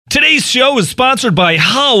Today's show is sponsored by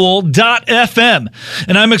Howl.fm,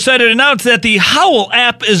 and I'm excited to announce that the Howl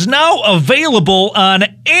app is now available on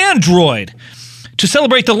Android. To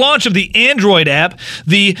celebrate the launch of the Android app,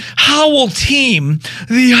 the Howl team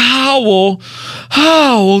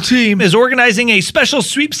is organizing a special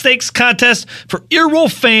sweepstakes contest for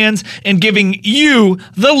Earwolf fans and giving you,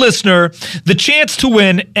 the listener, the chance to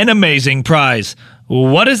win an amazing prize.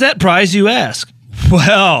 What is that prize, you ask?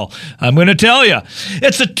 Well, I'm going to tell you.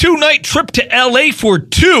 It's a 2-night trip to LA for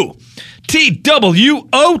two.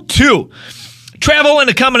 TWO2. Travel and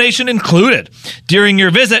accommodation included. During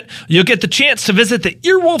your visit, you'll get the chance to visit the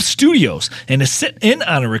Earwolf Studios and to sit in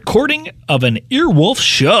on a recording of an Earwolf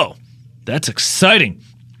show. That's exciting.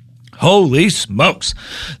 Holy smokes.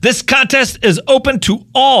 This contest is open to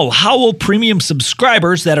all Howl Premium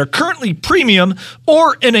subscribers that are currently premium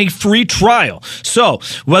or in a free trial. So,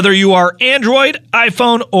 whether you are Android,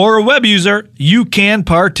 iPhone, or a web user, you can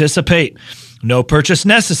participate. No purchase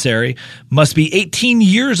necessary. Must be 18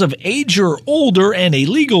 years of age or older and a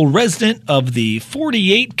legal resident of the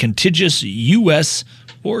 48 contiguous U.S.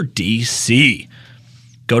 or D.C.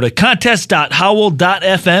 Go to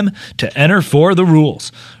contest.howl.fm to enter for the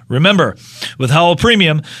rules. Remember, with Howl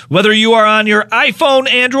Premium, whether you are on your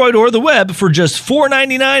iPhone, Android, or the web, for just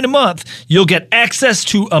 $4.99 a month, you'll get access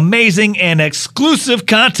to amazing and exclusive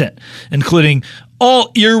content, including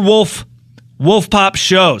all Earwolf Wolf Pop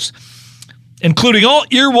shows. The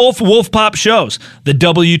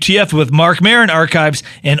WTF with Mark Maron archives,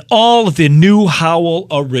 and all of the new Howl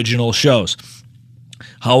Original shows.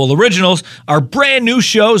 Howl Originals are brand new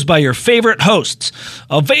shows by your favorite hosts,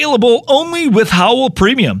 available only with Howl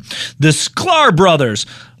Premium. The Sklar Brothers,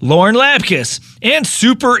 Lauren Lapkus, and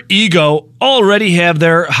Super Ego already have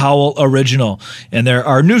their Howl Original, and there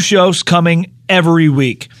are new shows coming every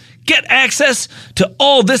week. Get access to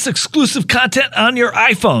all this exclusive content on your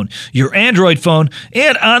iPhone, your Android phone,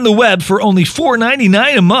 and on the web for only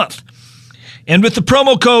 $4.99 a month. And with the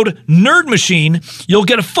promo code NERDMACHINE, you'll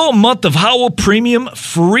get a full month of Howl Premium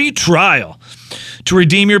free trial. To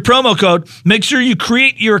redeem your promo code, make sure you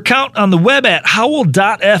create your account on the web at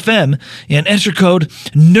howl.fm and enter code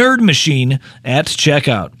NERDMACHINE at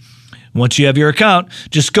checkout. Once you have your account,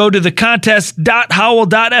 just go to the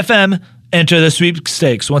contest.howl.fm, enter the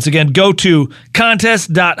sweepstakes. Once again, go to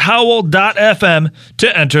contest.howl.fm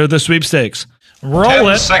to enter the sweepstakes. Roll 10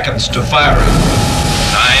 it. seconds to fire it. 9,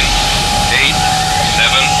 8, 7,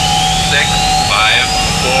 6, 5,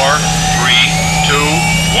 4, 3, 2,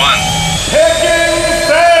 1. Picking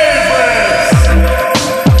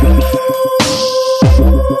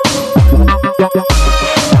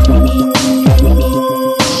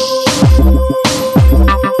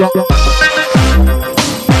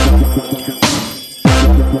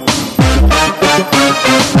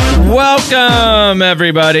Welcome,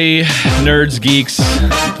 everybody. Nerds, geeks,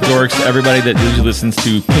 dorks, everybody that usually listens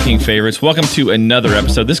to Picking Favorites. Welcome to another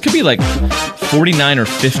episode. This could be like 49 or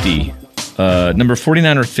 50. Number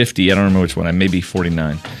 49 or 50. I don't remember which one. I may be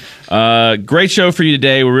 49. Great show for you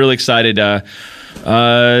today. We're really excited.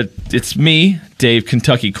 It's me, Dave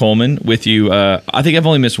Kentucky Coleman, with you. I think I've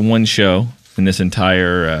only missed one show in this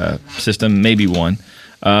entire system, maybe one.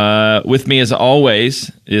 With me, as always,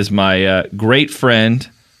 is my great friend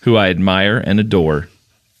who I admire and adore.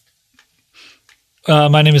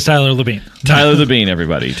 My name is Tyler Labine. Tyler Labine,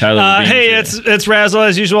 everybody. Tyler Labine. Hey, it's Razzle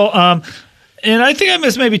as usual. And I think I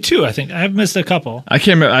missed maybe two. I think I've missed a couple. I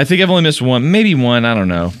can't remember. I think I've only missed one, maybe one. I don't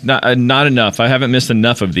know. Not enough. I haven't missed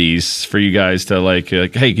enough of these for you guys to like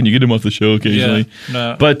hey, can you get him off the show occasionally? Yeah,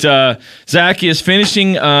 no. But Zach is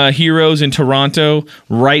finishing Heroes in Toronto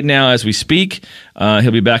right now as we speak.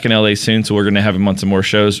 He'll be back in LA soon, so we're going to have him on some more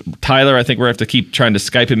shows. Tyler, I think we're going to have to keep trying to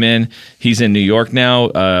Skype him in. He's in New York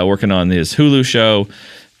now, working on his Hulu show,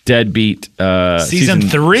 Deadbeat. Season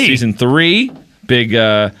 3. Season 3.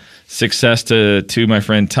 Big success to my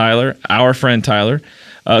friend Tyler, our friend Tyler,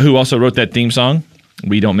 who also wrote that theme song.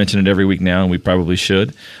 We don't mention it every week now, and we probably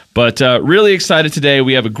should. But really excited today.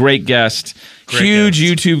 We have a great guest, huge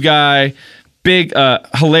YouTube guy, big,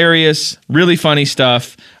 hilarious, really funny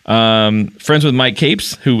stuff. Friends with Mike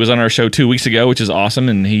Capes, who was on our show 2 weeks ago, which is awesome,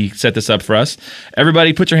 and he set this up for us.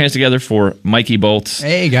 Everybody, put your hands together for Mikey Bolts.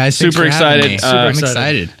 Hey guys, super excited! I'm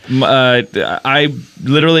excited. I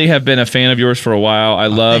literally have been a fan of yours for a while. I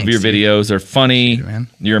love your videos; they're funny. You, man.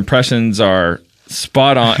 Your impressions are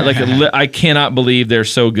spot on. Like I cannot believe they're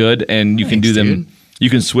so good, and you can do them. Dude. You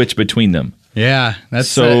can switch between them. Yeah, that's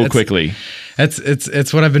so quickly.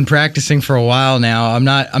 It's what I've been practicing for a while now. I'm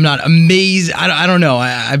not amazed. I don't know.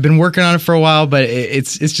 I've been working on it for a while, but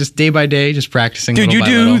it's just day by day, just practicing. Dude, you little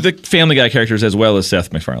by do little. the Family Guy characters as well as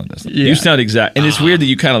Seth MacFarlane does. Yeah. You sound exact, and it's weird that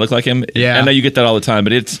you kind of look like him. Yeah. I know you get that all the time,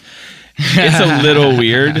 but it's a little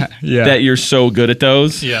weird that you're so good at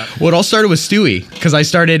those. Yeah. Well, it all started with Stewie because I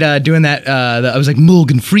started doing that. I was like,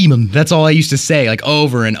 Morgan Freeman. That's all I used to say, like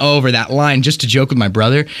over and over that line just to joke with my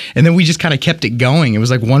brother. And then we just kind of kept it going. It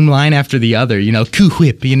was like one line after the other, Coo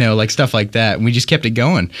Whip, like stuff like that. And we just kept it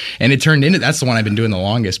going. And it turned into, that's the one I've been doing the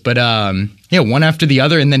longest. But one after the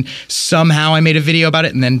other. And then somehow I made a video about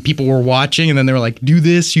it. And then people were watching. And then they were like, do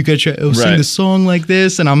this. You got to sing the song like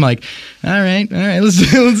this. And I'm like, all right, let's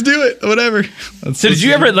do it. Whatever. So did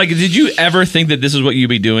you ever think that this is what you'd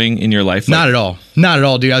be doing in your life? Not at all,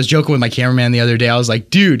 dude. I was joking with my cameraman the other day. I was like,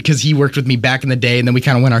 dude, because he worked with me back in the day, and then we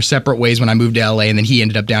kind of went our separate ways when I moved to LA, and then he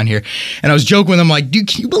ended up down here. And I was joking with him, like, dude,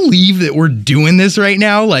 can you believe that we're doing this right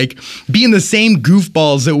now? Like, being the same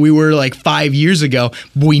goofballs that we were like 5 years ago.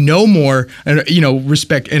 We know more,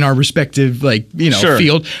 respect in our respective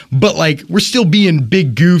field, but like we're still being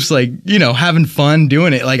big goofs, like having fun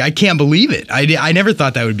doing it. Like I can't believe it. I never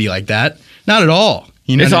thought that would be like that. Not at all.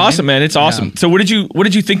 It's awesome, man. It's awesome. Yeah. So what did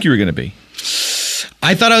you think you were going to be?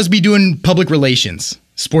 I thought I was be doing public relations.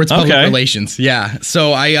 Sports public relations. Yeah.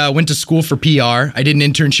 So I went to school for PR. I did an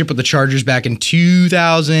internship with the Chargers back in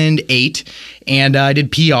 2008, and I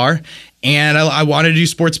did PR. And I wanted to do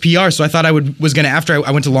sports PR, so I thought I was going to, after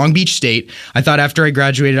I went to Long Beach State, I thought after I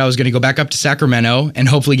graduated, I was going to go back up to Sacramento and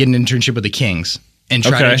hopefully get an internship with the Kings and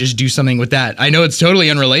try to just do something with that. I know it's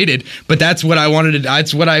totally unrelated, but that's what I wanted to,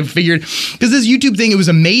 that's what I figured. Because this YouTube thing, it was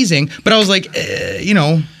amazing, but I was like, is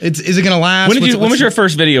it going to last? When was your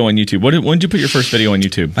first video on YouTube? When did you put your first video on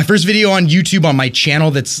YouTube? My first video on YouTube on my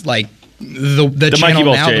channel that's like, the channel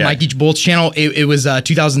Mikey now, the Mikey Bolts channel, it was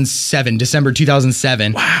 2007, December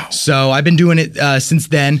 2007. Wow. So I've been doing it since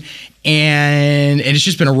then, and it's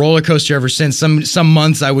just been a roller coaster ever since. Some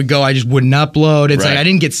months I would go, I just wouldn't upload. It's like I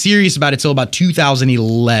didn't get serious about it till about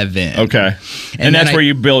 2011. Okay. And that's where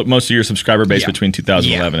you built most of your subscriber base between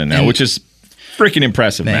 2011 and now, which is freaking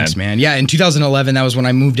impressive, Thanks, man. Yeah, in 2011, that was when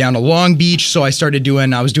I moved down to Long Beach. So I was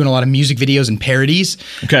doing a lot of music videos and parodies.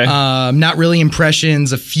 Okay. Not really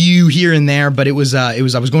impressions, a few here and there, but I was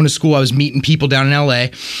going to school. I was meeting people down in LA.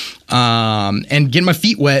 And getting my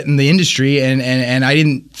feet wet in the industry, and I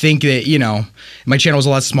didn't think that, my channel was a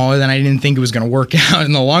lot smaller than I didn't think it was going to work out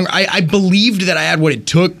in the long run. I believed that I had what it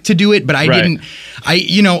took to do it, but I didn't.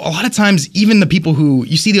 A lot of times, even the people who,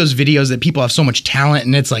 you see those videos that people have so much talent,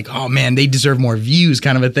 and it's like, oh man, they deserve more views,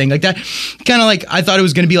 kind of a thing like that. Kind of like, I thought it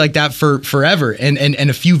was going to be like that for forever. And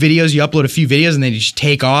a few videos, you upload a few videos and they just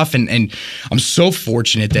take off, and I'm so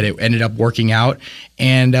fortunate that it ended up working out.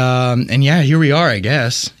 And yeah, here we are, I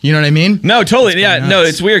guess. You know what I mean? No, totally. Yeah, no,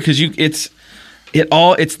 it's weird because it's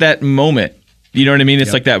that moment. You know what I mean?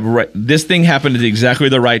 It's like that. This thing happened at exactly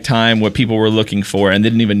the right time, what people were looking for, and they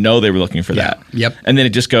didn't even know they were looking for that. Yep. And then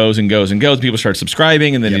it just goes and goes and goes. People start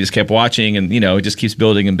subscribing, and then they just kept watching, and it just keeps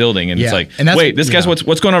building and building. And it's like, wait, this guy's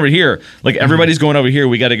what's going over here? Like everybody's going over here.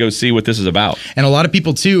 We got to go see what this is about. And a lot of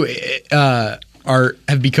people too.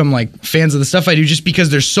 Have become like fans of the stuff I do just because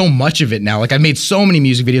there's so much of it now. Like I've made so many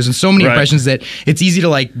music videos and so many impressions that it's easy to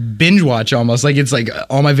like binge watch almost. Like it's like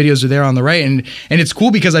all my videos are there on the right, and it's cool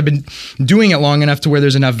because I've been doing it long enough to where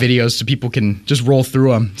there's enough videos so people can just roll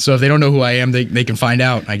through them. So if they don't know who I am, they can find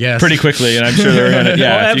out, I guess. Pretty quickly, and I'm sure they're gonna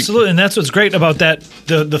absolutely. And that's what's great about that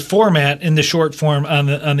the format in the short form on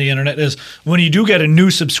the internet is when you do get a new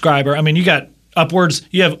subscriber, I mean you have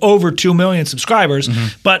over 2 million subscribers,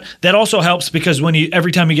 but that also helps because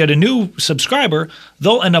every time you get a new subscriber,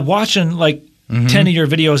 they'll end up watching like 10 of your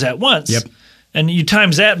videos at once. Yep. And you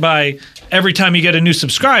times that by every time you get a new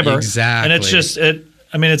subscriber. Exactly. And it's just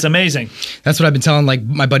it's amazing. That's what I've been telling like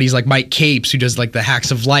my buddies like Mike Capes, who does like the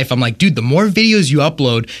hacks of life. I'm like, dude, the more videos you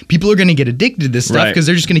upload, people are going to get addicted to this stuff because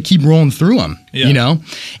they're just going to keep rolling through them,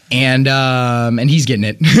 and he's getting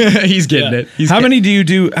it. He's getting it. How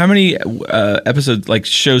many episodes, like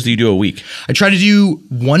shows do you do a week? I try to do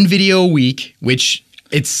one video a week, which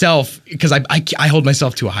itself, because I hold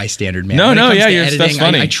myself to a high standard, man. That's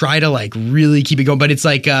funny. I try to like really keep it going, but it's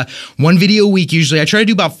like one video a week usually. I try to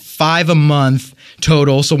do about 5 a month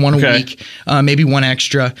total, so one a week, maybe one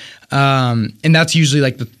extra, and that's usually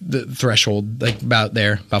like the threshold, like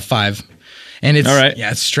about 5. And it's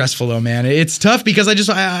it's stressful though, man. It's tough because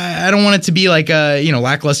I don't want it to be like a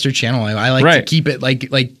lackluster channel. I like to keep it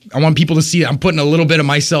like want people to see that I'm putting a little bit of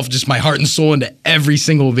myself, just my heart and soul, into every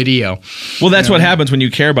single video. Well, that's what happens when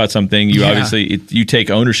you care about something. You Yeah. obviously you take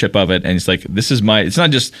ownership of it, and it's like, this is my. It's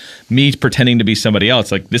not just me pretending to be somebody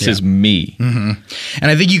else. Like, this is me. And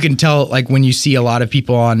I think you can tell, like, when you see a lot of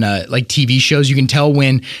people on like TV shows, you can tell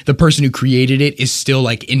when the person who created it is still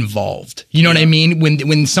like involved. You know what I mean?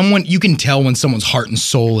 When someone, you can tell when someone's heart and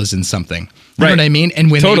soul is in something. You know Right. what I mean?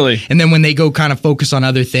 And when Totally. and then when they go kind of focus on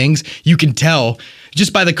other things, you can tell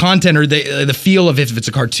just by the content or the feel of if it's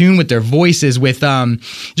a cartoon, with their voices, with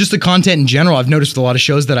just the content in general. I've noticed a lot of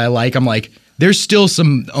shows that I like. I'm like, there's still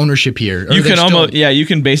some ownership here. Or You can there's still- almost, you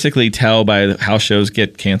can basically tell by how shows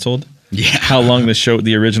get canceled. Yeah. How long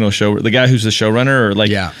the original show, the guy who's the showrunner, or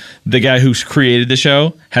like Yeah. the guy who's created the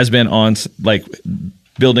show has been on like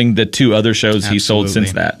building the 2 other shows he sold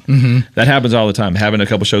since that. That happens all the time. Having a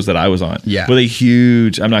couple shows that I was on. Yeah. With a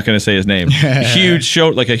huge, I'm not going to say his name, huge show,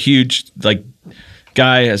 like a huge, like,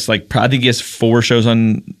 guy has like, I think he has 4 shows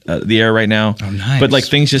on the air right now. Oh, nice. But like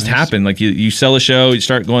things just happen. Like you sell a show, you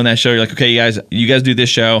start going that show. You're like, okay, you guys do this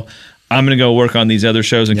show. I'm going to go work on these other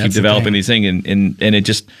shows and keep That's the developing thing. these things. And it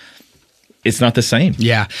just, it's not the same.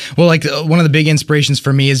 Yeah. Well, like one of the big inspirations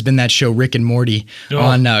for me has been that show Rick and Morty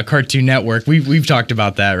on Cartoon Network. We've talked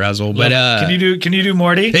about that, Razzle. But can you do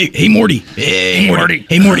Morty? hey Morty. Hey Morty.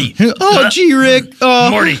 Hey Morty. Oh gee, Rick. Oh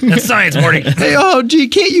Morty, that's science, Morty. Hey, oh gee,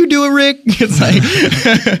 can't you do it, Rick? It's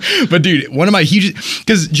like, but dude, one of my huge,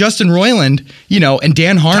 because Justin Roiland, and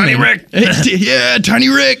Dan Harmon, Tiny Rick. yeah, Tiny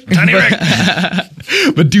Rick, Tiny Rick.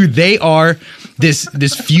 But dude, they are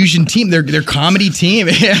this fusion team. They're comedy team.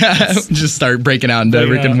 Just start breaking out into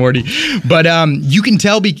Rick and Morty. But you can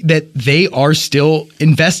tell that they are still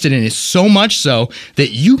invested in it, so much so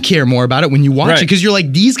that you care more about it when you watch it, because you're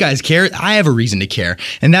like, these guys care. I have a reason to care,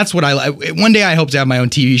 and that's what I like. One day I hope to have my own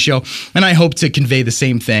TV show, and I hope to convey the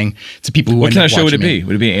same thing to people who. What kind of show would it be?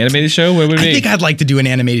 Would it be an animated show? What would it be? I think I'd like to do an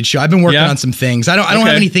animated show. I've been working on some things. I don't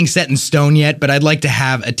have anything set in stone yet, but I'd like to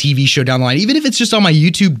have a TV show down the line, even if it's just on my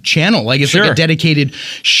YouTube channel. Like it's like a dedicated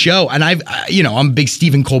show. And I'm a big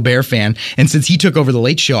Stephen Colbert fan, and since he took over the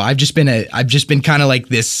Late Show, I've just been kind of like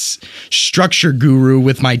this structure guru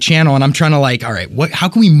with my channel, and I'm trying to like, all right, how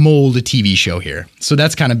can we mold a TV show here? So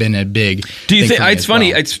that's kind of been a big. Do you thing think for me it's as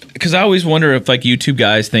funny? well. It's because I always wonder if like YouTube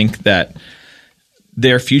guys think that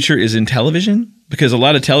their future is in television, because a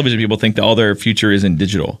lot of television people think that all their future is in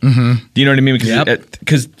digital. Mm-hmm. Do you know what I mean?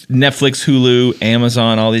 Because Netflix, Hulu,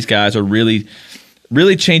 Amazon, all these guys are really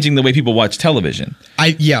changing the way people watch television.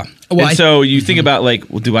 So you think about like,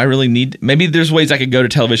 well, do I really need? Maybe there's ways I could go to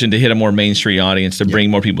television to hit a more mainstream audience to bring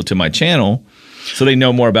more people to my channel, so they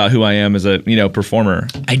know more about who I am as a performer.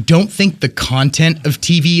 I don't think the content of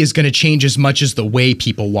TV is going to change as much as the way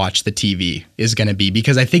people watch the TV is going to be,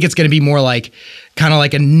 because I think it's going to be more like kind of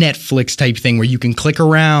like a Netflix type thing where you can click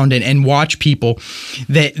around and watch people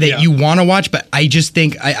that you want to watch. But I just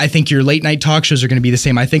think I think your late night talk shows are going to be the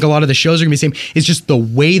same. I think a lot of the shows are going to be the same. It's just the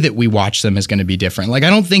way that we watch them is going to be different. Like I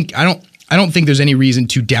don't think there's any reason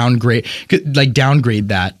to downgrade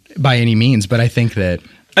that by any means. But I think that.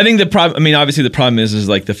 I think the problem. I mean, obviously, the problem is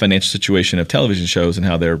like the financial situation of television shows and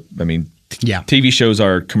how they're. I mean, TV shows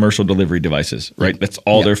are commercial delivery devices, right? That's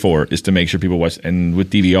all they're for, is to make sure people watch. And with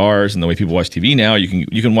DVRs and the way people watch TV now,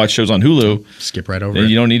 you can watch shows on Hulu. Skip right over. And it.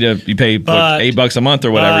 you don't need to. You pay $8 a month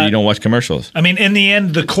or whatever. You don't watch commercials. I mean, in the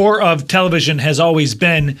end, the core of television has always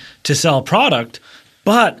been to sell product.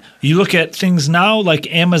 But you look at things now like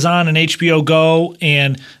Amazon and HBO Go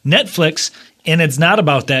and Netflix, and it's not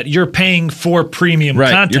about that. You're paying for premium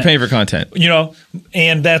content. You're paying for content.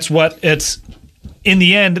 And that's what it's. In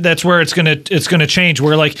the end, that's where it's gonna change.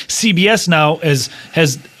 Where like CBS now has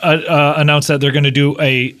announced that they're going to do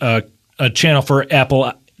a channel for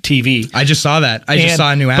Apple TV. I just saw that. I just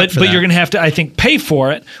saw a new app. But you're going to have to, I think, pay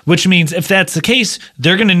for it. Which means if that's the case,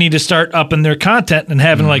 they're going to need to start upping their content and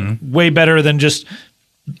having like way better than just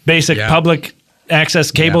basic public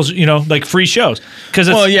access cables. Like free shows. Because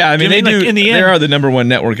I mean, they do. Like in the end, they are the number one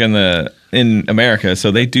network in America,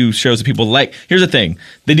 so they do shows that people like. Here's the thing: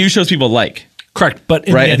 they do shows people like. Correct, but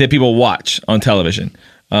that people watch on television.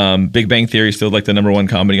 Big Bang Theory is still like the number one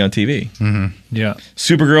comedy on TV. Mm-hmm. Yeah,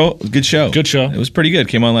 Supergirl, good show. Good show. It was pretty good.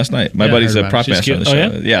 Came on last night. My buddy's a prop master on the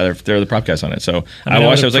show. Yeah, they're the prop guys on it. So I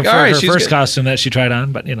watched. I was like, all right, her first costume that she tried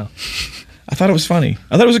on, but I thought it was funny.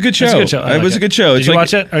 I thought it was a good show. It's a good show. I It like was a good show. Did It's you like-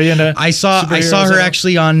 watch it? Are you into? I saw superheroes her at all?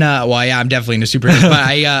 actually on. Well, yeah, I'm definitely into superheroes. But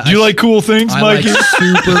I Do you like cool things, I like Mikey?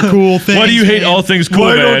 super cool things. Why do you hate man. all things cool,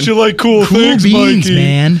 Why man? don't you like cool, Cool things, beans, Mikey?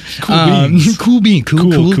 man. Cool beans. Cool beans.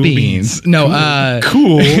 Cool Cool beans. No,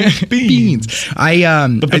 Cool beans. beans.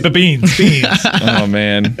 Beans. Oh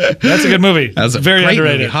man, That's a good movie. That's a very great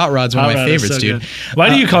underrated. movie. Hot Rod's one of my Hot Rod is favorites, so dude. good. Why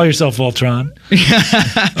do you call yourself Voltron?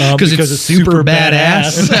 Because it's super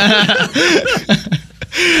badass.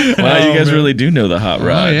 wow, you guys man. really do know the Hot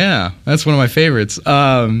Rod. Oh yeah, that's one of my favorites.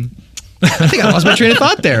 I think I lost my train of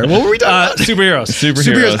thought there. What were we talking about? Superheroes.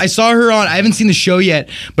 Superheroes. I saw her on. I haven't seen the show yet,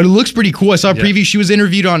 but it looks pretty cool. I saw a preview. She was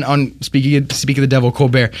interviewed on Speaking of the Devil,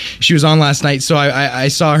 Colbert. She was on last night, so I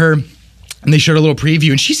saw her, and they showed a little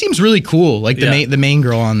preview, and she seems really cool, like the main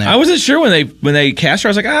girl on there. I wasn't sure when they cast her.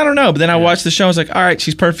 I was like, I don't know. But then I watched the show. I was like, all right,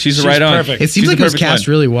 she's perfect. She's right on. perfect. it seems She's like the it was perfect cast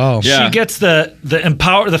one. really well. Yeah. She gets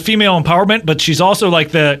the female empowerment, but she's also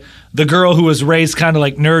like the girl who was raised kind of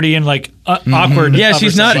like nerdy and like awkward. Yeah, of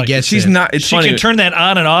she's herself. not. Like, gets She's it. not. It's she funny. can turn that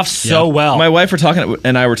on and off so well. My wife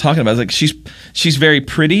and I were talking about. It. I was like, she's very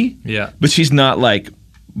pretty. Yeah. but she's not like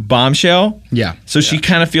bombshell. Yeah. So she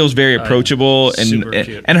kind of feels very approachable, Super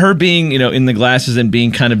cute. and her being in the glasses and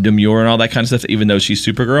being kind of demure and all that kind of stuff. Even though she's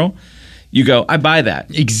Supergirl, you go, I buy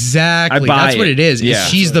that. Exactly. I buy That's what it. it is. Yeah.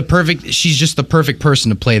 She's just the perfect person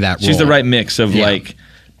to play that role. She's the right mix of Yeah. like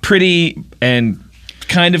pretty and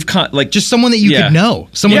kind of like just someone that you Yeah. could know,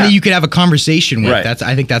 someone Yeah. that you could have a conversation with. Right.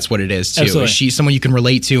 I think that's what it is too. Absolutely. She's someone you can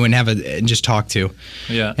relate to and and just talk to.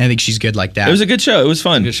 Yeah. And I think she's good like that. It was a good show. It was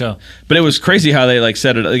fun. good show. But it was crazy how they like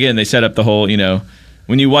set it again. They set up the whole,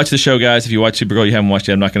 when you watch the show, guys. If you watch Supergirl, you haven't watched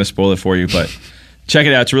it. I'm not going to spoil it for you, but check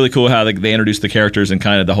it out. It's really cool how they introduce the characters and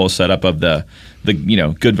kind of the whole setup of the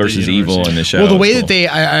good versus evil in the show. well, the It's way cool.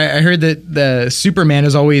 that I heard that the Superman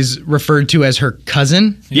is always referred to as her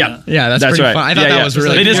cousin. Yeah, Yeah, that's pretty right. fun. I thought that was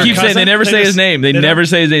really They just cool. keep Your saying they cousin? never They say his just- name. They they never don't-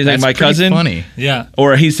 say his name. He's like That's my pretty cousin. funny. Yeah.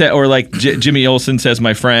 Or he said, or like Jimmy Olsen says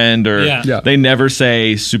my friend, or Yeah. Yeah. they never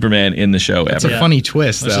say Superman in the show It's ever. a funny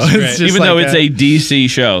twist, though. is great. It's just Even though like it's a DC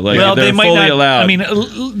show, like Well, they're they might fully not. allowed. I mean,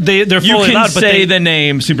 they're you fully can allowed, but say the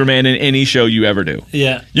name Superman in any show you ever do.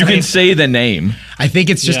 Yeah. You I can mean, say the name. I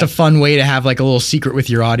think it's just Yeah. a fun way to have like a little secret with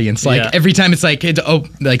your audience. Like Yeah. every time it's like,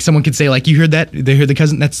 like someone could say like, you heard that? They heard the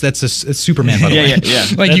cousin? That's a Superman, by the Yeah, way. yeah, yeah.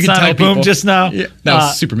 Like That's you can not tell like people. boom just now. Yeah, that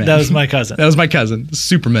was Superman. That was my cousin. That was my cousin,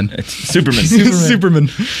 Superman. Superman. Superman.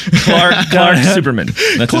 Clark Superman.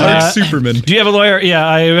 That's his name. Superman. Do you have a lawyer? Yeah,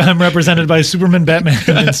 I'm represented by Superman, Batman,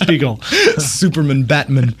 and Spiegel. Superman,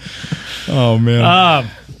 Batman. Oh man.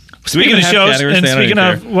 Speaking of have shows, categories and today? I don't speaking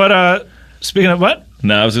even of care. what? Speaking of what?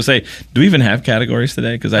 No, I was gonna say, do we even have categories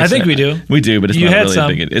today? Because I think we do. We do, but it's You not had really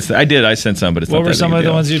some. a big. I sent some, but it's What not were that some big of a the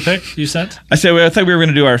deal. ones you picked? You sent? I thought we were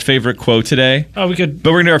gonna do our favorite quote today, Oh, we could.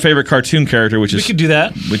 but we're gonna do our favorite cartoon character, which We is could do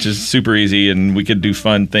that. which is super easy, and we could do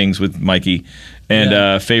fun things with Mikey and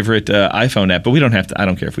Yeah. favorite iPhone app. But we don't have to. I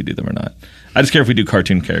don't care if we do them or not. I just care if we do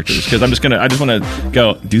cartoon characters because I just want to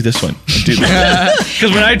go do this one, do this.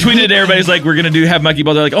 Because when I tweeted, everybody's like, "We're gonna have Mikey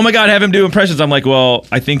Ball." They're like, "Oh my god, have him do impressions." I'm like, "Well,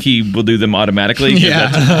 I think he will do them automatically. 'Cause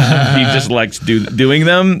he just likes doing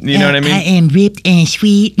them. You know what I mean?" am ripped and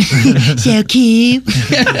sweet. So cute.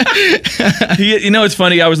 It's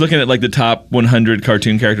funny. I was looking at like the top 100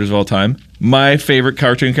 cartoon characters of all time. My favorite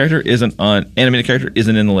cartoon character animated character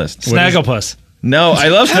isn't in the list. Snagglepuss. No, I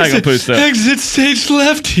love Snagglepuss though. Exit stage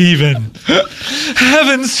left, even.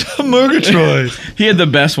 Heavens to Murgatroyd. He had the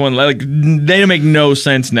best one. Like they make no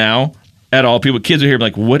sense now at all. Kids are here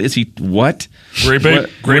like, what is he? What? Grape ape,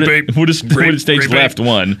 grape ape, What is stage grape left? ape.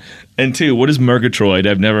 One and two. What is Murgatroyd?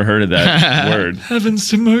 I've never heard of that word. Heavens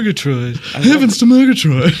to Murgatroyd. Heavens to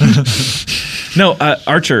Murgatroyd. No,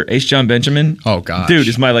 Archer, H. John Benjamin. Oh, gosh. dude,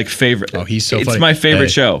 is my favorite. Oh, he's so It's funny. my favorite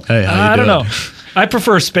Hey. show. Hey, how you I don't doing? know. I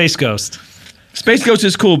prefer Space Ghost. Space Ghost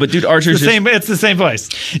is cool, but dude, Archer's It's the same voice.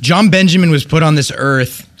 John Benjamin was put on this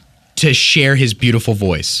earth to share his beautiful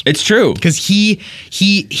voice. It's true. Because he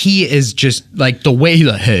is just like the way he's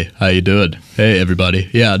like, hey, how you doing? Hey, everybody.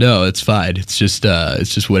 Yeah, no, it's fine. It's just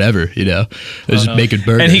whatever, you know. I was just making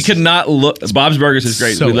burgers. And he could not look. Bob's Burgers is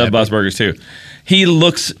great. So we love epic. Bob's Burgers too. He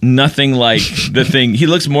looks nothing like the thing. He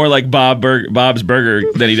looks more like Bob's Burger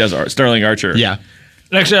than he does Sterling Archer. Yeah.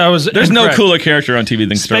 Actually, I was. There's no incorrect. cooler character on TV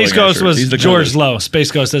than Sterling Space Ghost Archer. was He's the George coolest. Lowe.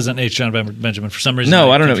 Space Ghost isn't H. John Benjamin for some reason.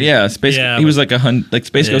 No, I don't know. Yeah, Yeah, he was like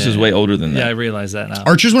Space Ghost is way older than that. Yeah, I realize that now.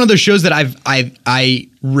 Archer's one of those shows that I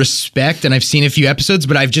respect and I've seen a few episodes,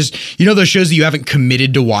 but I've just, those shows that you haven't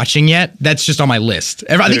committed to watching yet. That's just on my list.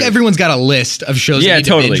 I think everyone's got a list of shows Yeah, they need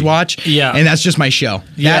totally. to binge watch. Yeah. And that's just my show.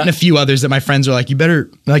 Yeah. That and a few others that my friends are like, you better,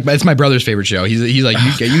 like, it's my brother's favorite show. He's like,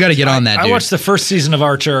 you got to get on that, I dude. watched the first season of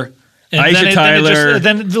Archer. And Aisha Tyler.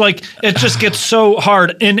 Then it just gets so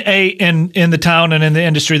hard in the town and in the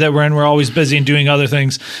industry that we're in. We're always busy and doing other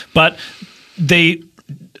things, but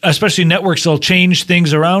especially networks, they'll change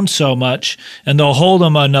things around so much, and they'll hold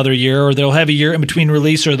them another year, or they'll have a year in between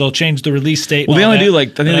release, or they'll change the release date. Well, they only do I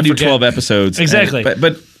think they do 12 episodes. Exactly.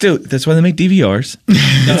 But dude, that's why they make DVRs.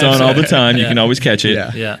 It's on all the time. You can always catch it.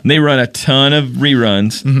 Yeah. And they run a ton of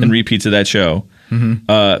reruns and repeats of that show.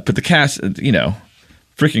 But the cast,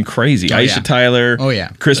 freaking crazy. Aisha Tyler. Oh, yeah.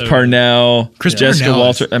 Chris Parnell. Jessica Parnell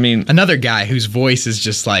Walter. I mean, another guy whose voice is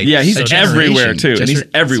just like he's a everywhere too, and he's It's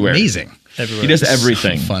everywhere. amazing. He does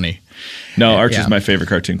everything. So funny. No, Archer's Yeah. my favorite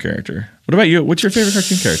cartoon character. What about you? What's your favorite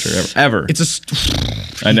cartoon character ever? It's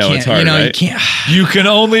I know it's hard, You right? you can't. You can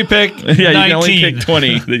only pick 19. Yeah, you can only pick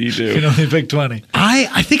 20 that you do. You can only pick 20.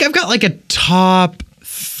 I think I've got like a top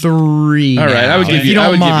 3. All right, now, I would give if you. you I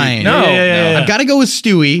don't would mind. Give you, no, Yeah. I've got to go with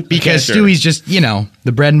Stewie because Okay, sure. Stewie's just,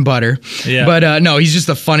 the bread and butter. Yeah. But no, he's just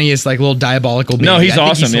the funniest, like little diabolical baby. No, he's I think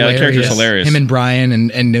awesome. Yeah, the character's hilarious. Him and Brian,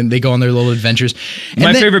 and then they go on their little adventures. And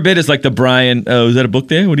My then- favorite bit is like the Brian. Oh, is that a book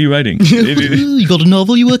there? What are you writing? You got a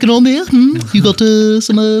novel you working on there? You got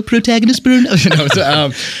some protagonist burn?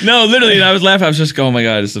 No, literally, and I was laughing. I was just going, "Oh my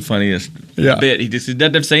god, it's the funniest bit." He doesn't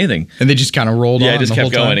have to say anything. and they just kind of rolled Yeah, on he just the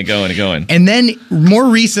kept whole going time. and going and going. And then more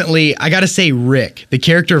recently, I got to say Rick, the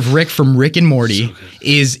character of Rick from Rick and Morty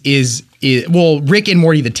is Rick and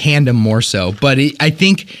Morty, the tandem more so, but I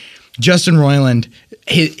think Justin Roiland,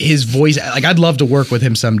 his voice, like I'd love to work with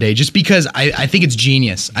him someday just because I think it's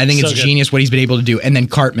genius. I think So it's good. genius what he's been able to do. And then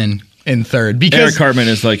Cartman in third because Eric Cartman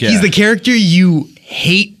is like, he's the character you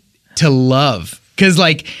hate to love because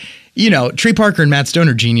Trey Parker and Matt Stone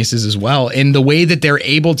are geniuses as well. And the way that they're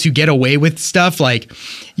able to get away with stuff, like,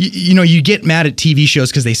 you get mad at TV shows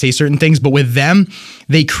because they say certain things, but with them,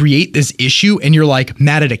 they create this issue and you're like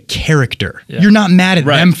mad at a character. Yeah. You're not mad at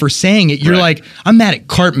Right. them for saying it. You're Right. like, I'm mad at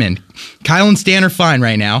Cartman. Kyle and Stan are fine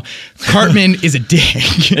right now. Cartman is a dick.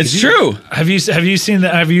 It's true. Have you seen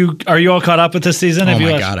that? Are you all caught up with this season? Oh Have you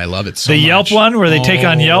my watched God, I love it so the much. Yelp one where they take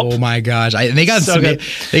on Yelp? Oh my gosh, they got So some good.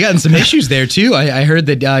 they got in some issues there too. I heard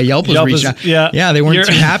that Yelp was reaching out. Yeah, they weren't You're-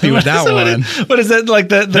 too happy with that one. What is that like?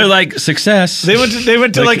 They're like success. They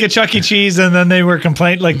went to like a Chuck E. Cheese and then they were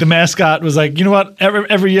complaining. Like the mascot was like, you know what?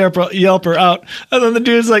 Every Yelper out, and then the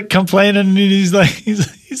dude's like complaining, and he's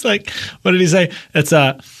like, what did he say? It's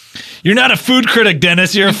you're not a food critic,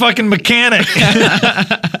 Dennis. You're a fucking mechanic.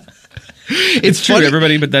 It's true, funny.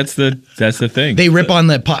 everybody, but that's the thing. They rip on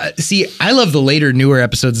the see. I love the later, newer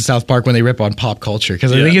episodes of South Park when they rip on pop culture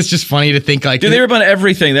because I Yeah. think it's just funny to think like. Dude, they rip on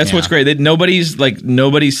everything. That's Yeah. what's great. Nobody's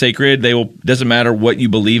sacred. They will. Doesn't matter what you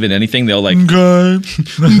believe in anything. They'll like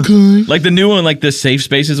like the new one, like the Safe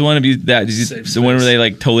Spaces one. Have you the one where they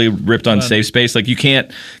like totally ripped on Safe Space? Like you can't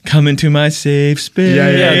come into my safe space.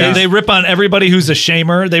 Yeah, they rip on everybody who's a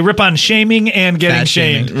shamer. They rip on shaming and getting Fat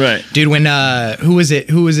shaming. shamed. Right. Dude, when who was it?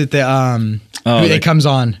 Who was it that that comes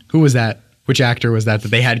on? Who was that? Which actor was that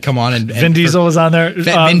they had come on and Vin Diesel was on there. Vin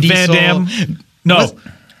Van Diesel. Damme. No,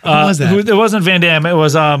 Who was that? It wasn't Van Damme. It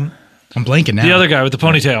was I'm blanking now. the other guy with the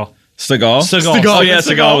ponytail. Seagal. Seagal. Oh yeah,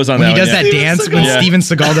 Seagal was on When that. he does one, that yeah. dance, when Steven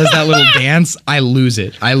Seagal does that little dance, I lose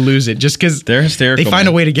it. Just because They're hysterical. they find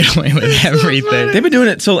man. a way to get away with everything. They've been doing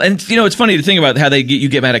it so, and it's funny to think about how you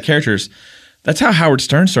get mad at characters. That's how Howard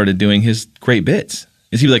Stern started doing his great bits.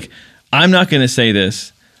 Is he like, I'm not going to say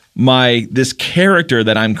this. This character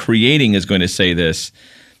that I'm creating is going to say this.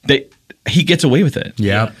 He gets away with it.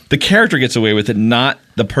 Yeah. The character gets away with it, not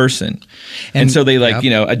the person. And so they yep.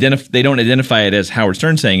 they don't identify it as Howard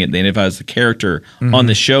Stern saying it. They identify it as the character on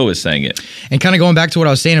the show is saying it. And kind of going back to what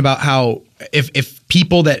I was saying about how if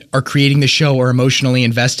people that are creating the show are emotionally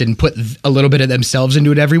invested and put a little bit of themselves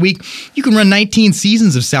into it every week, you can run 19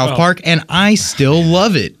 seasons of South Park and I still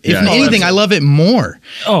love it. If Yeah. anything, I love it more.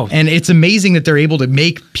 Oh. And it's amazing that they're able to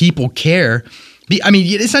make people care. I mean,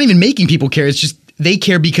 it's not even making people care. It's just they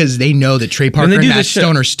care because they know that Trey Parker they and do Matt the show-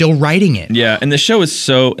 Stone are still writing it. Yeah, and the show is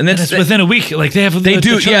so, and And it's within a week. Like they have. they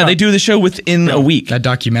do. the Yeah, they do the show within a week. That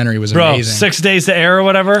documentary was Bro, amazing. 6 days to air or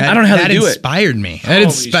whatever. I don't know how that they do it. inspired me. Holy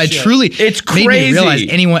That shit. truly It's made me crazy. realize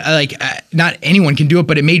anyone not anyone can do it,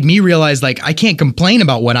 but it made me realize like I can't complain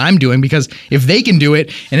about what I'm doing because if they can do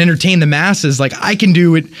it and entertain the masses, like I can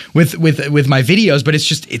do it with my videos. But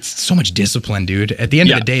it's so much discipline, dude. At the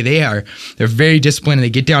end of the day, they're very disciplined and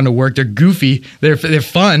they get down to work. They're goofy. They're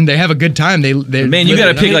fun. They have a good time. Man, you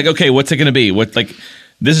got to pick like, okay, what's it going to be? What like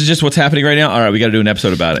this is just what's happening right now. All right, we got to do an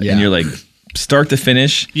episode about it. Yeah. And you're like, start to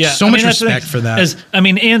finish. Yeah, So much that's the respect thing, for that.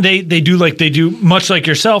 And they do much like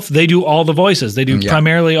yourself. They do all the voices. They do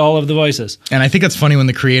primarily all of the voices. And I think that's funny when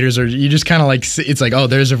the creators are. You just kind of like it's like, oh,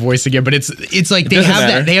 there's their voice again. But it's like they doesn't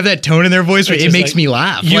have matter. that tone in their voice where It's it just makes like- me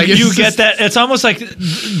laugh. You, Like, it's you just- get that? It's almost like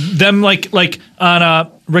them like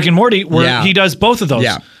on Rick and Morty, where Yeah. he does both of those.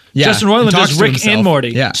 Yeah. Yeah. Justin He Roiland talks does to Rick himself. and Morty.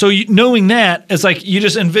 Yeah. So knowing that, it's like you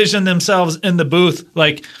just envision themselves in the booth,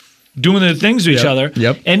 like doing the things to each other.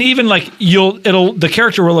 Yep. And even like the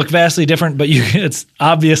character will look vastly different, but it's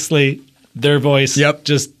obviously their voice. Yep.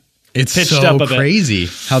 Just It's pitched so up a bit. crazy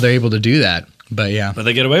how they're able to do that. But yeah, but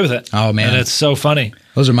they get away with it. Oh, man. And it's so funny.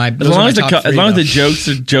 those are my. As Those are long my as the top three, as long as though.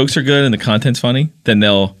 the jokes are good and the content's funny, then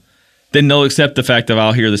they'll accept the fact that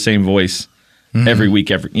I'll hear the same voice every week,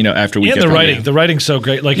 after week. And the after writing. week. The writing's so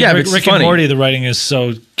great. Like Yeah, Rick, it's Rick funny. and Morty, the writing is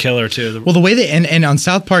so killer too. Well, the way they and on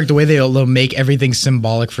South Park, the way they'll make everything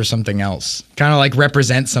symbolic for something else, kind of like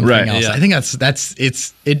represent something Right, else. yeah. I think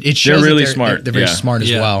it shows that really smart, They're very yeah. smart as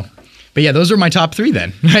Yeah. well. But yeah, those are my top three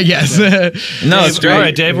then. I guess. No, it's Dave, great. all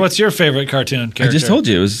right, Dave, what's your favorite cartoon character? I just told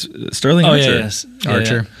you it was Sterling Oh, Archer. yeah, yes. Yeah,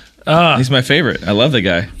 Archer. He's my favorite. I love the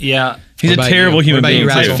guy. Yeah. He's What a about terrible you? human What about being you,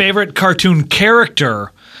 My Razzle? too. favorite cartoon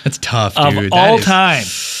character That's tough, of dude. all That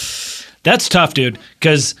is- time. That's tough, dude.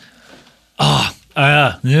 Because, yeah.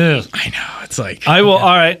 I know. It's like I will.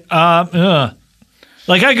 All right.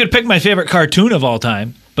 Like I could pick my favorite cartoon of all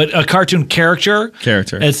time, but a cartoon character.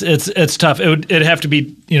 It's tough. It'd have to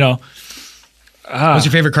be What's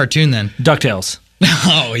your favorite cartoon then? DuckTales.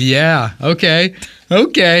 Oh yeah. Okay.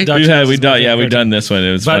 DuckTales We've is my favorite done cartoon. this one.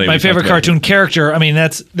 It was But funny. my We favorite talked about cartoon character, I mean,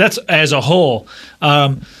 that's as a whole.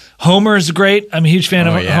 Homer's great. I'm a huge fan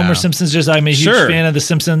of yeah. Homer Simpson's. I'm a huge Sure. fan of The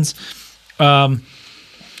Simpsons.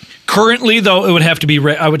 Currently, though, it would have to be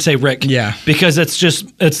Rick. I would say Rick. Yeah. Because it's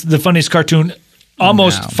the funniest cartoon,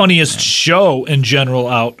 almost No. funniest show in general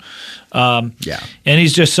out. Yeah. And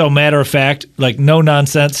he's just so matter of fact, like no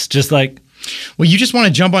nonsense, just like Well, you just want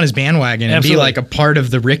to jump on his bandwagon and Absolutely. be like a part of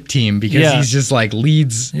the Rick team because Yeah. he's just like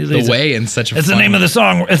leads leads the way in such a. It's the fun name of the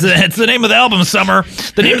song. It's the name of the album, Summer.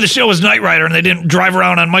 The name of the show was Knight Rider, and they didn't drive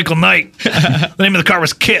around on Michael Knight. The name of the car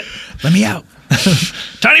was Kit. Let me out.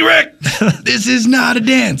 Tiny Rick. This is not a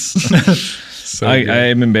dance. I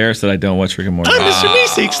am embarrassed that I don't watch Rick and Morty. I'm Mr.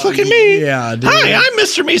 Meeseeks. Look at me. Yeah, dude. Hi, I'm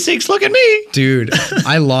Mr. Meeseeks. Look at me. Dude,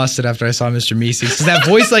 I lost it after I saw Mr. Meeseeks because that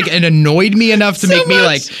voice like it annoyed me enough to make me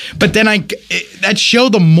like. But then that show,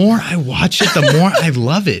 the more I watch it, the more I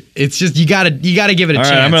love it. It's just you gotta give it a All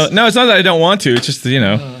chance. right, no, it's not that I don't want to. It's just I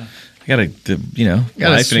gotta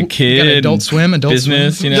life and a kid, got Adult Swim, Adult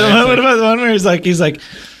business. Swim. What about the one where he's like,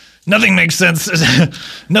 nothing makes sense.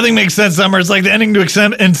 Nothing makes sense, Summer. It's like the ending to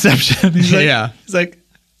Inception. He's like, Yeah. He's like,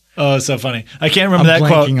 oh, it's so funny. I can't remember I'm that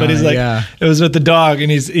quote, blanking but on he's it, like, yeah. it was with the dog,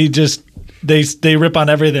 and they rip on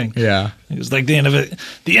everything. Yeah. It was like the end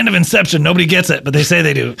of Inception. Nobody gets it, but they say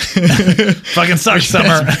they do. Fucking sucks,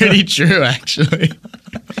 Summer. That's pretty true, actually.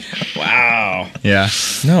 Wow. Yeah.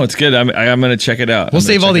 No, it's good. I'm gonna check it out. We'll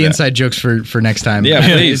save all the inside jokes for next time. Yeah,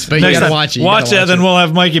 please. But you Next gotta time, watch it. You Watch gotta that, then we'll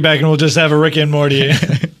have Mikey back, and we'll just have a Rick and Morty.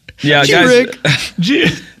 Yeah, Gee, guys. Rick. Gee,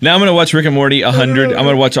 Now I'm gonna watch Rick and Morty 100. I'm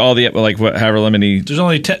gonna watch all the however many. there's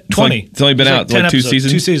only 20. It's only been There's out, 10 like, 2 episodes.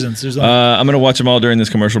 seasons? 2 seasons. There's only, I'm gonna watch them all during this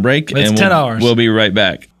commercial break. It's and 10 we'll, hours. We'll be right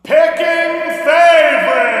back. Picking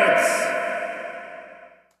favorites.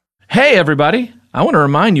 Hey, everybody. I want to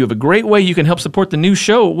remind you of a great way you can help support the new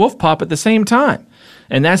show, Wolf Pop, at the same time,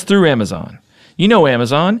 and that's through Amazon. You know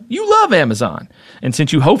Amazon. You love Amazon. And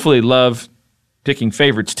since you hopefully love picking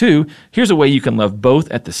favorites too, here's a way you can love both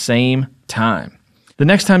at the same time. The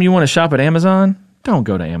next time you want to shop at Amazon, don't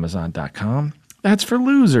go to Amazon.com. That's for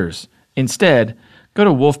losers. Instead, go to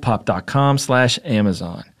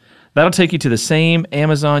wolfpop.com/Amazon. That'll take you to the same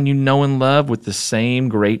Amazon you know and love with the same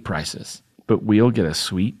great prices. But we'll get a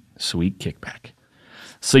sweet, sweet kickback.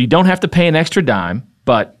 So you don't have to pay an extra dime,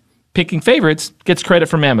 but picking favorites gets credit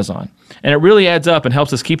from Amazon. And it really adds up and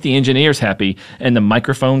helps us keep the engineers happy and the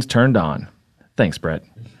microphones turned on. Thanks, Brett.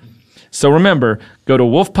 So remember, go to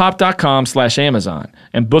wolfpop.com/Amazon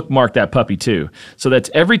and bookmark that puppy too. So that's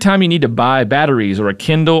every time you need to buy batteries or a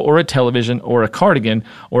Kindle or a television or a cardigan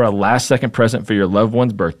or a last-second present for your loved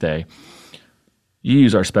one's birthday, you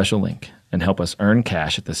use our special link and help us earn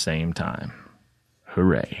cash at the same time.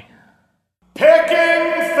 Hooray.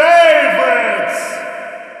 Picking favorites.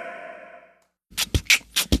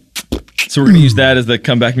 So we're gonna use that as the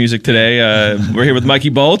comeback music today. We're here with Mikey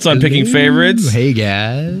Bolts on picking favorites. Hey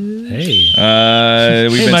guys. hey.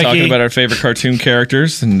 We've Hey, been Mikey. talking about our favorite cartoon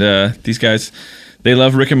characters, and these guys, they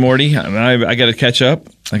love Rick and Morty. I got to catch up.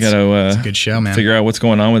 I got to Good show, man. figure out what's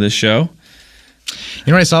going on with this show.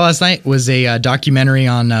 You know what I saw last night was a documentary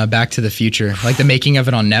on Back to the Future, like the making of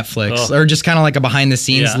it on Netflix, or just kind of like a behind the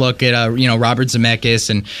scenes look at Robert Zemeckis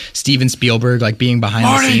and Steven Spielberg like being behind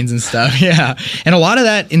the scenes and stuff. Yeah, and a lot of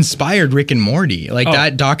that inspired Rick and Morty, like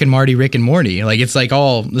that Doc and Marty, Rick and Morty. Like it's like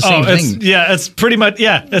all the same thing. Yeah, it's pretty much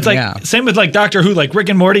It's like same with like Doctor Who. Like Rick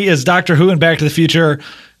and Morty is Doctor Who and Back to the Future.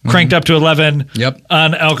 Cranked up to 11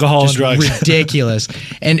 on alcohol and drugs. Ridiculous.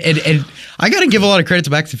 and I got to give a lot of credit to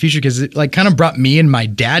Back to the Future because it like kind of brought me and my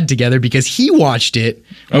dad together because he watched it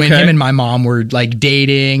when him and my mom were like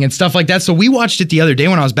dating and stuff like that. So we watched it the other day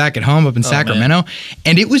when I was back at home up in Sacramento.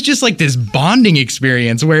 And it was just like this bonding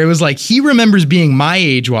experience where it was like he remembers being my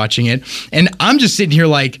age watching it. And I'm just sitting here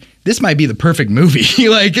like, this might be the perfect movie,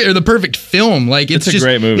 like, or the perfect film. Like, it's a just,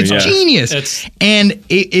 great movie. It's genius. And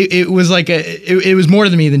it was like it was more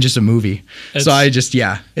to me than just a movie. So I just,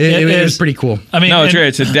 it was pretty cool. I mean, no, it's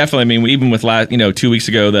great. It's definitely. I mean, even with 2 weeks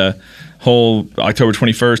ago, the whole October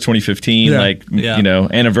 21st, 2015,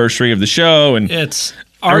 anniversary of the show, and it's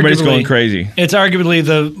everybody's going crazy. It's arguably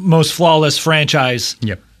the most flawless franchise.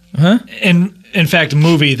 Yep. In fact,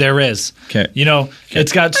 movie there is. Okay.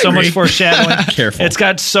 It's got so much foreshadowing. Careful. It's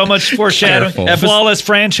got so much foreshadowing. Careful. Flawless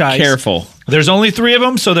franchise. Careful. There's only 3 of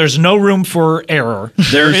them, so there's no room for error.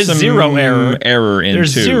 There is some zero error.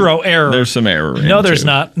 There's 0 error. There's some error. No, there's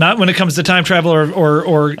not. Not when it comes to time travel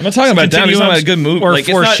or I'm not talking about that. I'm talking about a good movie. Or like,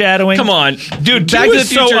 foreshadowing. Come on. Dude, Back 2 to the is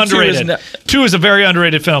so Future underrated. 2 is a very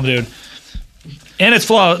underrated film, dude. And it's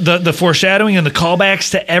flawed. The foreshadowing and the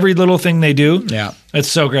callbacks to every little thing they do. Yeah. It's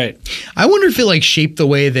so great. I wonder if it like shaped the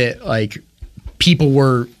way that like people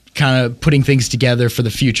were kind of putting things together for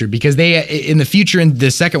the future because in the future in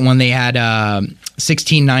the second one they had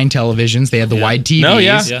 16:9 televisions. They had the wide TVs. No,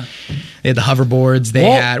 yeah. They had the hoverboards. They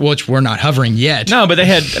had, which we're not hovering yet. No, but they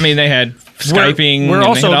had Skyping. We're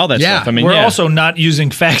also they had all that stuff. I mean, we're also not using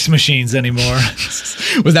fax machines anymore.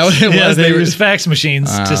 Was that what it was? Yeah, they use fax machines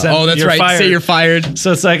to send. Oh, that's you're right. Fired. Say you're fired.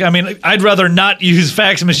 So it's like, I mean, I'd rather not use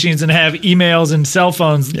fax machines and have emails and cell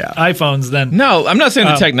phones, iPhones than. No, I'm not saying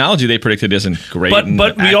the technology they predicted isn't great. But we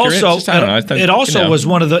accurate. also Just, I don't know. it also was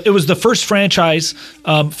one of the. It was the first franchise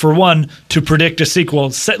for one to predict a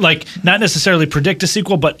sequel. Like not necessarily predict a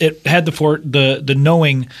sequel, but it had the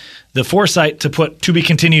knowing. The foresight to put to be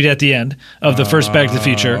continued at the end of the first Back to the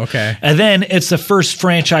Future. Okay. And then it's the first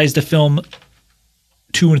franchise to film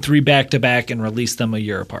 2 and 3 back to back and release them a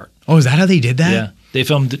year apart. Oh, is that how they did that? Yeah. They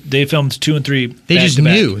filmed 2 and 3 They just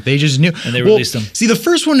knew. They just knew. And they released them. See, the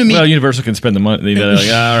first one to me. Well, Universal can spend the money. They're like,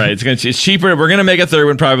 all right, it's cheaper. We're going to make a third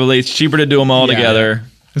one probably. It's cheaper to do them all together.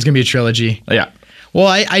 It's going to be a trilogy. Yeah. Well,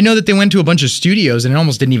 I know that they went to a bunch of studios and it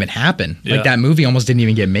almost didn't even happen. Yeah. Like that movie almost didn't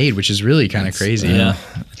even get made, which is really kind of crazy. Yeah.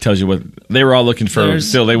 It tells you what they were all looking for.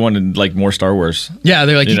 Still, they wanted like more Star Wars. Yeah,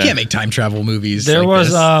 they're like, you know. can't make time travel movies. There like was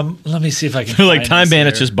this. let me see if I can They're like find Time this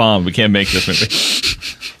Bandits here. just bombed. We can't make this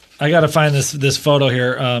movie. I got to find this photo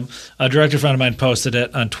here. A director friend of mine posted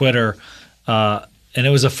it on Twitter, and it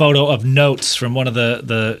was a photo of notes from one of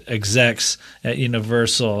the execs at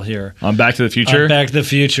Universal here. On Back to the Future? On Back to the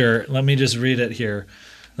Future. Let me just read it here.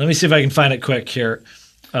 Let me see if I can find it quick here.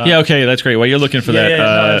 Yeah, okay, that's great. While you're looking for that, Yeah,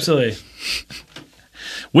 no, absolutely.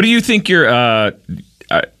 what do you think are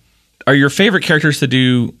your favorite characters to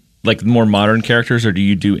do, like more modern characters, or do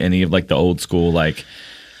you do any of like the old school, like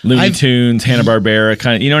Looney Tunes, Hanna-Barbera,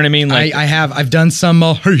 kind of, you know what I mean? Like, I've done some,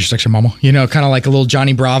 hey, sexy mama, kind of like a little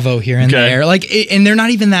Johnny Bravo here and there. Like, and they're not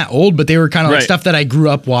even that old, but they were kind of like stuff that I grew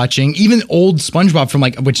up watching. Even old SpongeBob from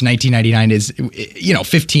like, which 1999 is,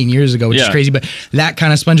 15 years ago, which is crazy, but that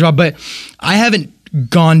kind of SpongeBob. But I haven't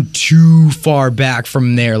gone too far back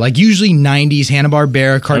from there. Like usually 90s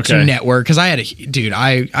Hanna-Barbera, Cartoon Network, because I had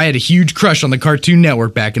a huge crush on the Cartoon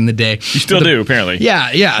Network back in the day. You still do, apparently.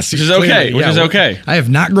 Yeah. Which is okay. Which is okay. I have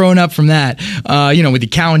not grown up from that. With the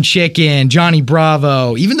Cow and Chicken, Johnny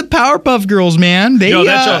Bravo, even the Powerpuff Girls, man.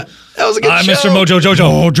 That was a good show. Mr. Mojo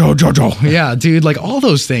Jojo. Jojo. Yeah, dude, like all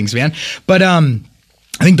those things, man. But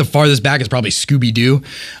I think the farthest back is probably Scooby-Doo.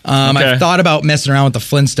 I've thought about messing around with the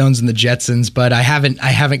Flintstones and the Jetsons, but I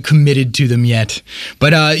haven't committed to them yet.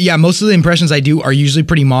 But most of the impressions I do are usually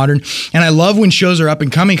pretty modern. And I love when shows are up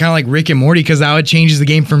and coming, kind of like Rick and Morty, because now it changes the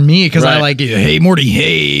game for me, because I like, hey, Morty.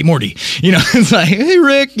 It's like, hey,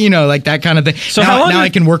 Rick, like that kind of thing. So now I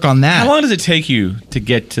can work on that. How long does it take you to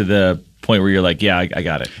get to the point where you're like, yeah, I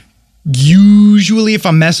got it? Usually, if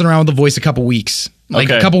I'm messing around with the voice, a couple weeks. Like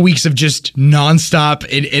a couple weeks of just nonstop,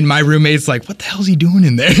 and my roommate's like, "What the hell's he doing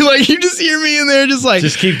in there?" Like you just hear me in there, just like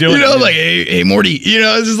keep doing it, like, "Hey, Morty,"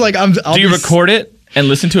 it's just like I'm. Do you record it and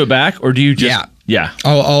listen to it back, or do you just? Yeah.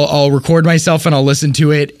 I'll record myself and I'll listen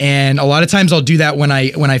to it, and a lot of times I'll do that when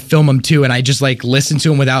I film them too, and I just like listen to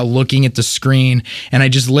them without looking at the screen, and I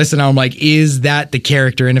just listen. I'm like, is that the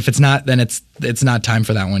character? And if it's not, then it's not time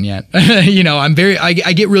for that one yet. You know, I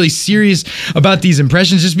get really serious about these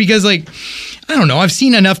impressions just because, like, I don't know, I've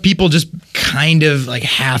seen enough people just kind of like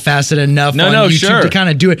half-ass it enough on YouTube to kind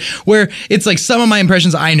of do it, where it's like some of my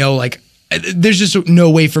impressions I know, like, there's just no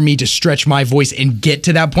way for me to stretch my voice and get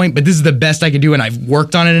to that point, but this is the best I can do, and I've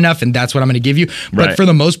worked on it enough, and that's what I'm going to give you. But for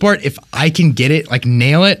the most part, if I can get it, like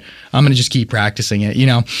nail it, I'm going to just keep practicing it, you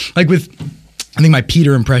know? Like with, I think my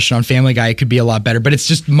Peter impression on Family Guy, it could be a lot better, but it's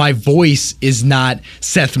just my voice is not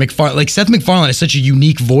Seth MacFarlane. Like Seth MacFarlane is such a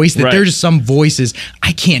unique voice that there's just some voices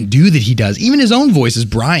I can't do that he does. Even his own voice is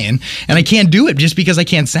Brian, and I can't do it just because I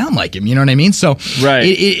can't sound like him, you know what I mean? So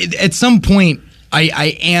at some point,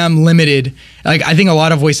 I am limited. Like, I think a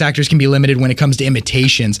lot of voice actors can be limited when it comes to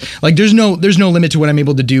imitations. Like, there's no limit to what I'm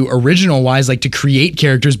able to do original wise, like to create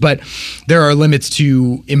characters, but there are limits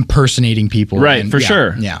to impersonating people. Right, for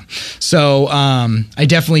sure. Yeah. So I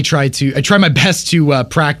definitely try my best to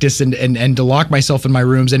practice and to lock myself in my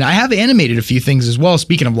rooms. And I have animated a few things as well,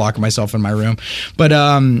 speaking of locking myself in my room. But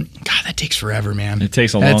God, that takes forever, man. It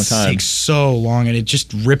takes a long time. It takes so long, and it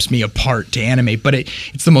just rips me apart to animate. But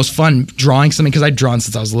it's the most fun drawing something, because I've drawn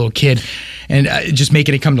since I was a little kid, and just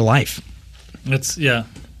making it come to life. It's I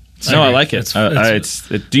like it.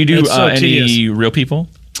 Do you do any tedious. Real people,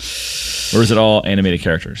 or is it all animated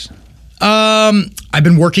characters? I've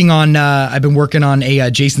been working on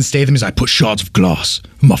a Jason Statham. I put shards of glass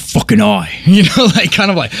in my fucking eye. You know, like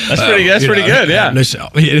kind of like that's pretty good. Yeah, listen,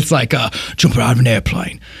 it's like jumping out of an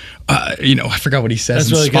airplane. You know, I forgot what he says.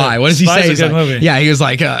 That's really Spy. good. What does he Spy's say? a good movie. Yeah, he was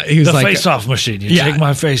like the face-off machine. You take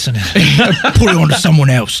my face and put it onto someone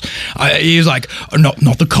else. He was like, not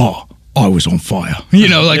the car. I was on fire. You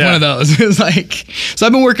know, like one of those. It was like, so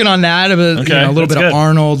I've been working on that. A little bit of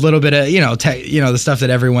Arnold, a little bit of the stuff that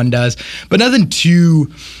everyone does, but nothing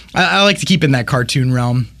too. I like to keep in that cartoon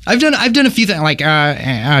realm. I've done a few things like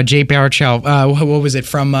Jay Baruchel. What was it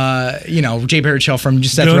from? Jay Baruchel from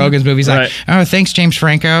Seth Rogen's movies. Like, oh, thanks, James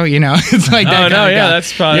Franco. You know, it's like that. Oh no,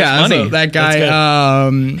 that's funny. So that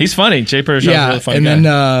guy. He's funny. Jay Baruchel's a really funny guy. And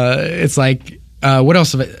then it's like. What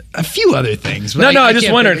else? A few other things. But I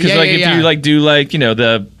just wondered because if you like do like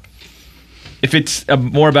if it's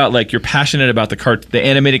more about like you're passionate about the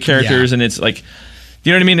animated characters and it's like,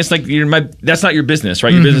 you know what I mean? It's like that's not your business,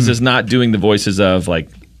 right? Your business is not doing the voices of like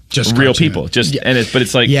just real people. But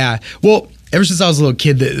it's like Well, ever since I was a little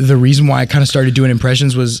kid, the reason why I kind of started doing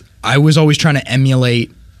impressions was I was always trying to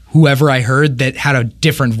emulate whoever I heard that had a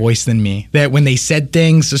different voice than me. That when they said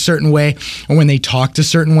things a certain way or when they talked a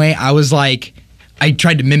certain way, I was like. I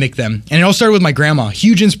tried to mimic them. And it all started with my grandma.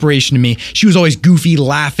 Huge inspiration to me. She was always goofy,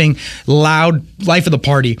 laughing, loud, life of the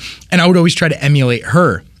party. And I would always try to emulate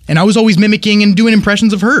her. And I was always mimicking and doing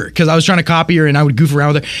impressions of her because I was trying to copy her and I would goof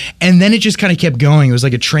around with her. And then it just kind of kept going. It was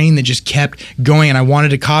like a train that just kept going and I wanted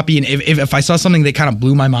to copy. And if I saw something that kind of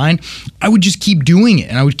blew my mind, I would just keep doing it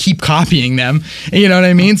and I would keep copying them. You know what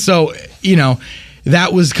I mean? So,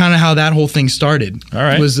 that was kind of how that whole thing started. All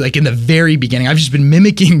right. It was like in the very beginning. I've just been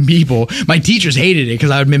mimicking people. My teachers hated it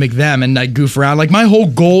because I would mimic them and I'd goof around. Like my whole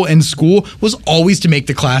goal in school was always to make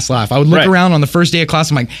the class laugh. I would look around on the first day of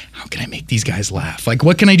class. I'm like, how can I make these guys laugh? Like,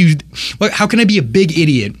 what can I do? How can I be a big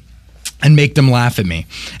idiot and make them laugh at me?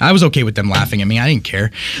 I was okay with them laughing at me. I didn't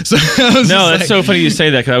care. So that's so funny you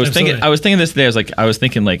say that because I was thinking this today. I was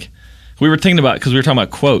thinking we were thinking about because we were talking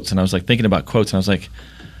about quotes and I was like thinking about quotes and I was like.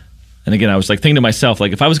 And again, I was like thinking to myself,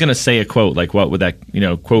 like if I was going to say a quote, like what would that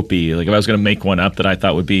quote be? Like if I was going to make one up that I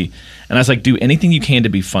thought would be, and I was like, do anything you can to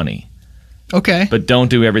be funny. Okay. But don't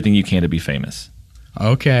do everything you can to be famous.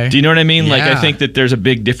 Okay. Do you know what I mean? Yeah. Like I think that there's a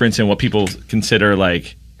big difference in what people consider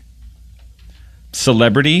like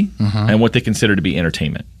celebrity and what they consider to be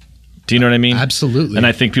entertainment. Do you know what I mean? Absolutely. And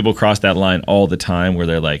I think people cross that line all the time where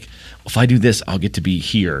they're like, well, if I do this, I'll get to be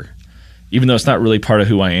here. Even though it's not really part of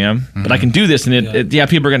who I am, but I can do this, and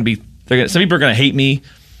people are going to be. Some people are going to hate me.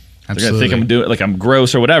 They're going to think I'm doing like I'm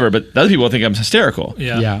gross or whatever. But other people think I'm hysterical.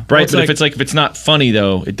 Yeah. Right. Well, but if it's not funny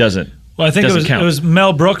though, it doesn't. Well, I think it count. was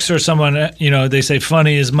Mel Brooks or someone. They say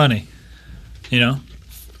funny is money.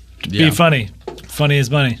 Be funny. Funny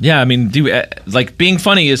is money. Yeah. I mean, being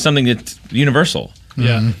funny is something that's universal.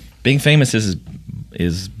 Yeah. Being famous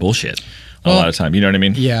is bullshit. A lot of time, you know what I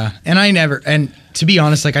mean? Yeah, and to be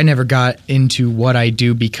honest, like I never got into what I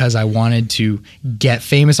do because I wanted to get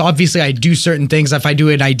famous. Obviously, I do certain things. If I do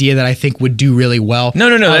an idea that I think would do really well,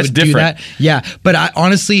 no, that's different. Yeah, but I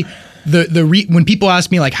honestly, when people ask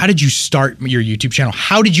me like, how did you start your YouTube channel?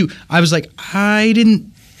 How did you? I was like, I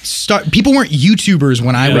didn't people weren't YouTubers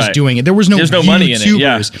when I was Right. doing it. There's no money in it,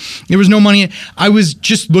 yeah. There was no money in it. I was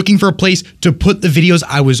just looking for a place to put the videos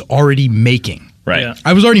I was already making. Right. Yeah.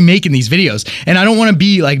 I was already making these videos, and I don't want to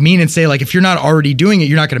be like mean and say like if you're not already doing it,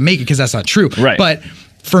 you're not going to make it, because that's not true. Right. But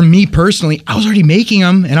for me personally, I was already making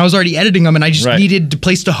them and I was already editing them, and I just Right. needed a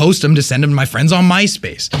place to host them, to send them to my friends on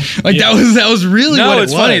MySpace. Like that was really No, what it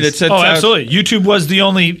it's was. funny. That's Oh, absolutely. YouTube was the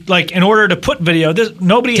only, like, in order to put video,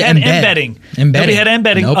 nobody To had embed. embedding. Embedding. Nobody had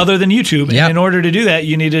embedding Nope. other than YouTube. Yep. And in order to do that,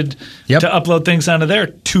 you needed Yep. to upload things onto there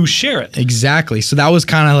to share it. Exactly. So that was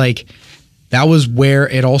kind of like, that was where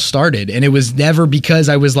it all started. And it was never because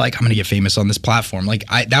I was like, I'm going to get famous on this platform. Like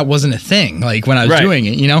that wasn't a thing, like when I was Right. doing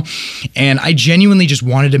it, you know? And I genuinely just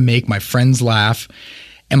wanted to make my friends laugh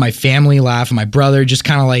and my family laugh and my brother, just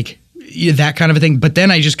kind of like that kind of a thing. But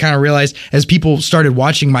then I just kind of realized as people started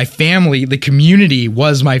watching, my family, the community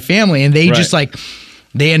was my family, and they Right. just like,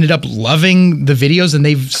 they ended up loving the videos, and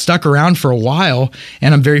they've stuck around for a while.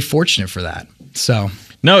 And I'm very fortunate for that. So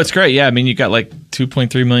No, it's great. Yeah, I mean, you got like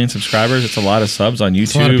 2.3 million subscribers. It's a lot of subs on YouTube.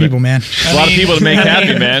 it's a lot of people, man. It's a lot of people to make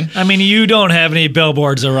happy, man. I mean, you don't have any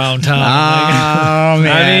billboards around town. Oh man!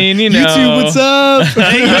 I mean, you know. YouTube, what's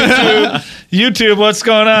up? YouTube, what's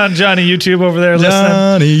going on? Johnny YouTube over there listening.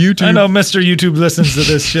 Johnny YouTube. I know Mr. YouTube listens to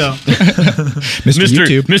this show. Mr.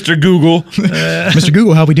 YouTube, Mr. Google. Mr.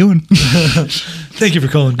 Google, how we doing? Thank you for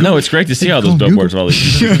calling. No, it's great to see all those billboards with all these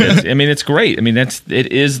YouTube kids. I mean, it's great. I mean, it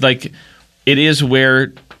is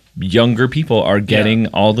where younger people are getting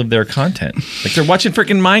all of their content. Like they're watching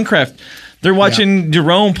freaking Minecraft. They're watching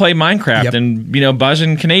Jerome play Minecraft, Yep. and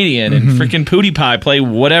Bajan Canadian and freaking PewDiePie play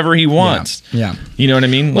whatever he wants. Yeah. You know what I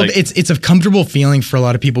mean? Well, Like, it's a comfortable feeling for a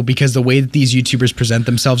lot of people, because the way that these YouTubers present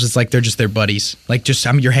themselves, it's like they're just their buddies. Like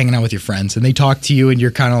you're hanging out with your friends, and they talk to you, and you're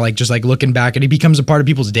kind of like just like looking back, and it becomes a part of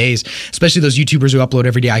people's days. Especially those YouTubers who upload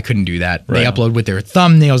every day. I couldn't do that. They Right. upload with their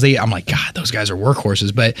thumbnails. I'm like, God, those guys are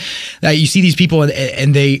workhorses. But you see these people,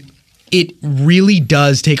 and it really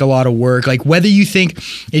does take a lot of work. Like whether you think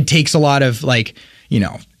it takes a lot of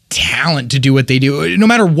talent to do what they do, no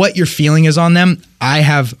matter what your feeling is on them, I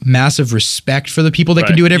have massive respect for the people that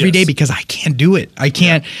can Right. do it every day, Yes. because I can't do it. I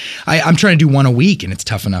can't. I'm trying to do one a week, and it's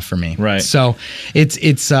tough enough for me. Right. So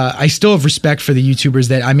it's I still have respect for the YouTubers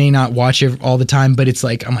that I may not watch all the time, but it's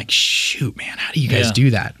like I'm like, shoot, man, how do you guys Yeah. do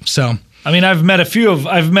that? So I mean, I've met a few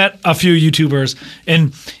YouTubers,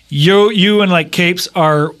 and you and like Capes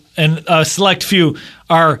are, and a select few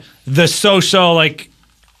are the social, like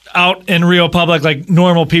out in real public, like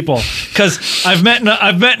normal people. Because I've met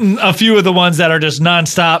a few of the ones that are just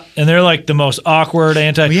nonstop, and they're like the most awkward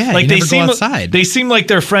anti. Well, yeah, like you they never go seem outside. They seem like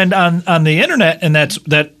their friend on the internet, and that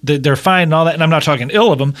they're fine and all that. And I'm not talking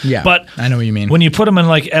ill of them. Yeah, but I know what you mean. When you put them in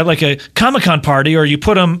at like a Comic-Con party, or you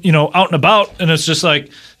put them out and about, and it's just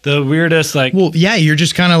like the weirdest, like. Well, yeah, you're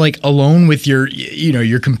just kind of like alone with your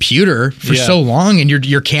computer for Yeah. so long, and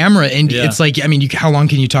your camera, and Yeah. it's like, I mean, how long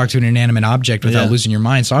can you talk to an inanimate object without Yeah. losing your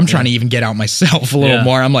mind? So I'm trying to even get out myself a little Yeah.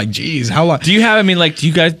 more. I'm like, geez, how long? do you have? I mean, like, do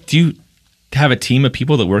you have a team of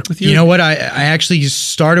people that work with you? You know what? I actually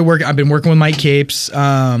started working. I've been working with Mike Capes,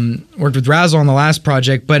 worked with Razzle on the last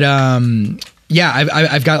project, but yeah,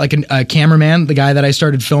 I've got like a cameraman, the guy that I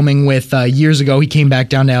started filming with years ago. He came back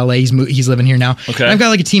down to LA. He's living here now. Okay. And I've got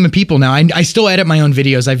like a team of people now. I still edit my own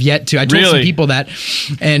videos. I've yet to. I told some Really? people that,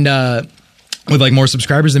 and with like more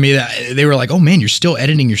subscribers than me, that they were like, "Oh man, you're still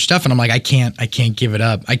editing your stuff," and I'm like, I can't give it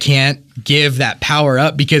up. I can't give that power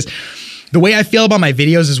up, because the way I feel about my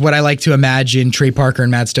videos is what I like to imagine Trey Parker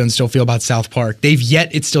and Matt Stone still feel about South Park.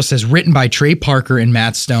 It still says written by Trey Parker and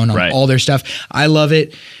Matt Stone on Right. all their stuff. I love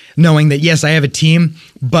it, knowing that, yes, I have a team,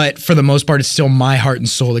 but for the most part, it's still my heart and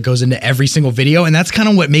soul that goes into every single video. And that's kind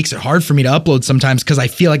of what makes it hard for me to upload sometimes, because I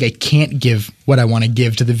feel like I can't give what I want to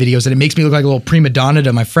give to the videos. And it makes me look like a little prima donna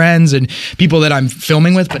to my friends and people that I'm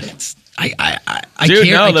filming with. But it's, I Dude,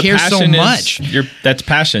 care, no, I the care so passion is- much. That's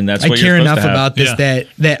passion. That's I what care you're supposed enough to have. about this Yeah.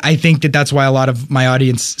 that I think that's why a lot of my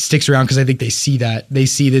audience sticks around, because I think they see that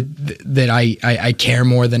that I care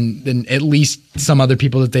more than at least some other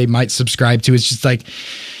people that they might subscribe to. It's just like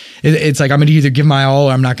it's like I'm gonna either give my all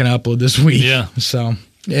or I'm not gonna upload this week. Yeah. So.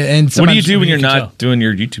 And What do you sometimes do when you're you can not tell. doing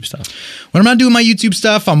your YouTube stuff? when I'm not doing my YouTube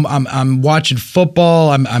stuff, I'm watching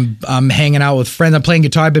football. I'm hanging out with friends. I'm playing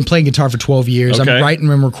guitar. I've been playing guitar for 12 years. Okay. I'm writing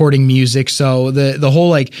and recording music. So the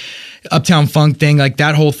whole like Uptown Funk thing, like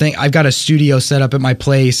that whole thing, I've got a studio set up at my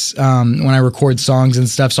place when I record songs and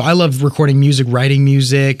stuff. So I love recording music, writing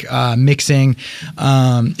music, mixing.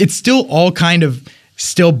 It's still all kind of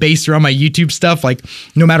still based around my YouTube stuff. Like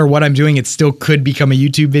no matter what I'm doing, it still could become a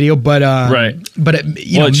YouTube video. But Right. But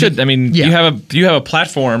It should. I mean, yeah. you have a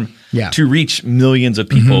platform Yeah. to reach millions of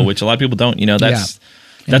people, which a lot of people don't. That's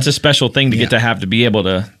That's a special thing to get to have to be able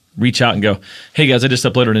to reach out and go, hey guys, I just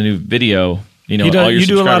uploaded a new video. You know, all your you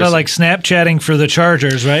do a lot of subscribers- like Snapchatting for the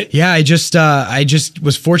Chargers, right? Yeah, I just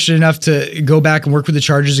was fortunate enough to go back and work with the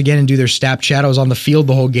Chargers again and do their Snapchat. I was on the field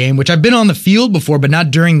the whole game, which I've been on the field before, but not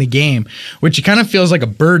during the game, which it kind of feels like a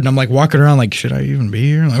burden. I'm like walking around like, should I even be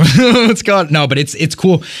here? Like, what's going on? No, but it's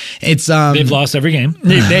cool. It's They've lost every game.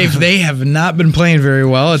 they have not been playing very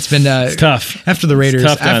well. It's been tough. after the Raiders.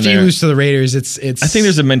 tough down After you there. lose to the Raiders, it's. I think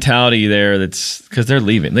there's a mentality there that's because they're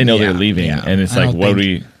leaving. They know they're leaving, yeah. and it's I like, don't what do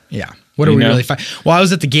think- we? Yeah. What are You we know? really fighting? Well, I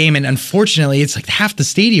was at the game, and unfortunately, it's like half the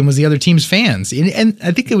stadium was the other team's fans. And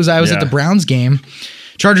I think I was at the Browns game,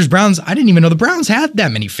 Chargers Browns. I didn't even know the Browns had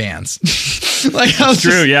that many fans. Like, I was It's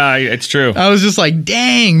true. just- Yeah, it's true. I was just like,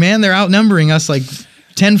 dang, man, they're outnumbering us like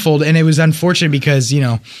tenfold. And it was unfortunate because, you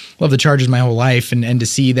know, love the Chargers my whole life, and to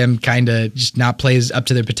see them kind of just not play as up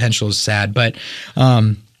to their potential is sad. But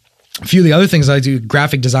a few of the other things I do,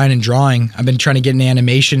 graphic design and drawing. I've been trying to get into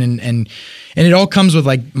animation, and it all comes with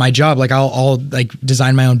like my job. Like I'll like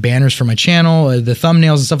design my own banners for my channel, the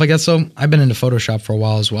thumbnails and stuff like that. So I've been into Photoshop for a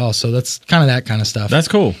while as well. So that's kind of that kind of stuff. That's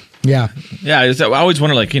cool. yeah. Yeah, I always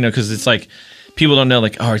wonder, like, you know, because it's like people don't know,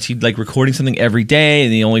 like, oh, is he like recording something every day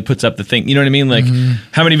and he only puts up the thing? You know what I mean? Like,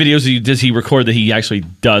 how many videos does he record that he actually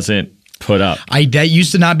doesn't put up? That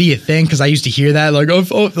used to not be a thing because I used to hear that like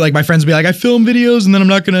like my friends would be like, I film videos and then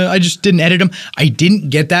I just didn't edit them. I didn't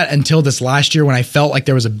get that until this last year when I felt like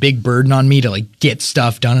there was a big burden on me to like get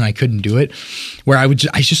stuff done and I couldn't do it, where I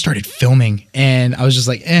just started filming and I was just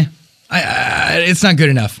like, it's not good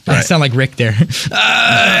enough. I sound like Rick there.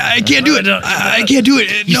 I can't do it. I can't do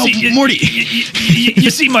it. No, Morty. You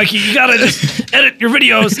see, Mikey, you gotta just edit your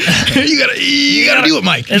videos. you gotta do it,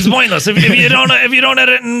 Mike. It's pointless if you don't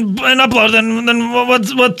edit and upload. Then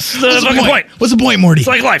what's the fucking point? What's the point, Morty? It's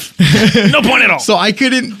like life. No point at all. So I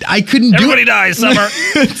couldn't do Everybody it. dies. Summer.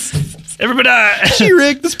 Everybody dies. Gee,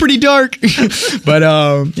 Rick, that's pretty dark. But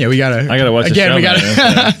yeah, we gotta. I gotta watch the again. show, We gotta.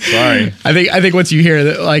 man. Sorry. I think once you hear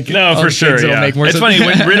that, like, No, all for the sure. things, it'll Yeah. make more It's sense. funny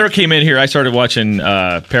when Ritter came in here. I started watching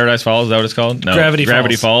Paradise Falls. Is that what it's called? No,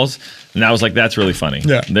 Gravity Falls. And I was like, that's really funny.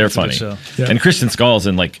 Yeah. They're That's a good funny. show. Yeah. And Kristen Skull's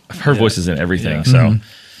in, like, her voice is in everything. So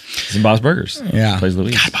she's in Bob's Burgers. Yeah. Plays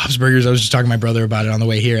Louise. God, Bob's Burgers. I was just talking to my brother about it on the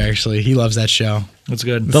way here. Actually, he loves that show. That's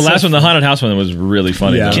good. The last one, the haunted house one, was really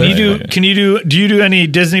funny. Yeah. though. Do you do any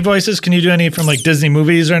Disney voices? Can you do any from like Disney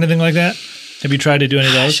movies or anything like that? Have you tried to do any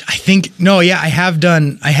of those? I think I have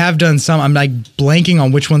done some. I'm like blanking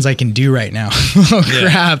on which ones I can do right now. Oh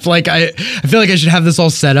crap! Like I feel like I should have this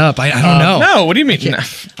all set up. I don't know. No, what do you mean?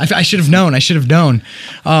 I should have known. I should have known.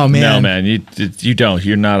 Oh man. No, man, you don't.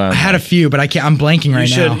 You're not on. I had a few, but I can't. I'm blanking right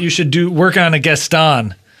now. You should work on a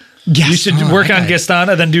Gaston. You should work on Gaston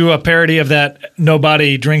and then do a parody of that.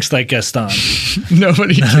 Nobody drinks like Gaston.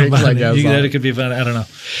 Nobody drinks like That Gaston. could be fun. I don't know.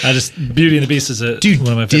 Beauty and the Beast is one of my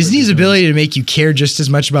favorite Disney's Disney ability to make you care just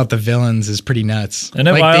as much about the villains is pretty nuts. Isn't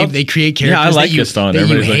it like wild? They create Yeah, I characters like that you, Gaston. that you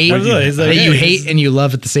Everybody's like, hate, "What is it?" He's like, that you "Hey, hate he's- and you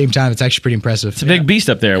love at the same time. It's actually pretty impressive. It's a big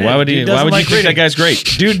beast up there. Why would dude Why doesn't would you like think reading. that guy's great?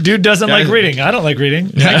 Dude doesn't like Guys- reading. I don't like reading.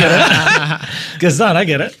 I get it. Gaston, I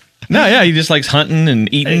get it. No, yeah, he just likes hunting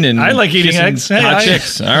and eating and I like eating kissing eggs. Hey, hot I-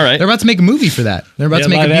 chicks. All right. They're about to make a movie for that. They're about Yeah, to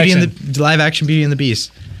make a live live action Beauty and the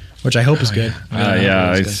Beast, which I hope is good.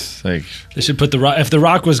 Yeah, it's like They should put the Rock. If the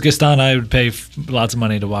Rock was Gaston, I would pay lots of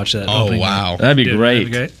money to watch that. Oh opening. wow! that'd be Dude, great.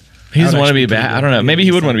 that'd be great. He doesn't That would want to be actually bad. be I don't know. Maybe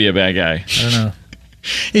he would want to be a bad guy. I don't know.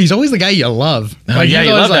 He's always the guy you love. yeah, he's you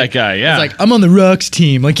always love like- that guy, yeah. It's like I'm on the Rocks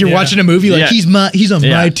team. Like you're Yeah. watching a movie. Like Yeah. he's on Yeah.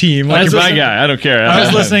 my team. I Like was You're my listening- guy. I don't care. I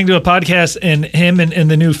was listening to a podcast, and him and in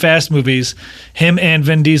the new Fast movies, him and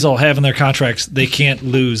Vin Diesel have in their contracts they can't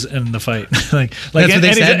lose in the fight. like That's what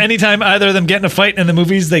they said? anytime either of them get in a fight in the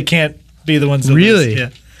movies, they can't be the ones that Really? lose. Yeah,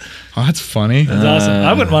 oh, that's funny. that's awesome.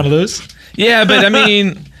 I wouldn't want to lose. Yeah, but I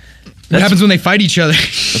mean, What happens when they fight each other?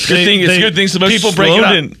 it's a good thing. It's a good thing. people break it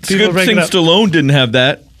up. It's a People good break thing it up. Stallone didn't have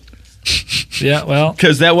that Yeah, well,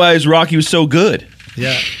 because that was Rocky was so good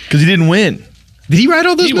yeah. because he didn't win. Did he write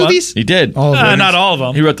all those He won. movies? He did. All of them. Not all of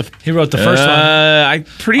them. He wrote the. He wrote the first one. I'm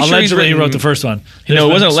pretty sure he's Allegedly, he written- wrote the first one. No, it There's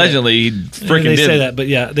wasn't been- allegedly. He freaking They did. say that, but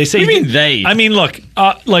yeah, they say. What do you mean they? I mean, look,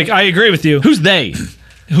 like I agree with you. Who's they?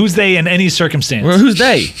 Who's they in any circumstance? Well, who's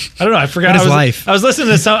they? I don't know. I forgot. What is I was, life? I was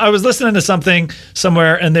listening to I was listening to something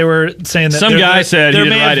somewhere, and they were saying that Some guy said he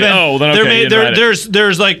didn't write it. Oh, then okay, he didn't write it.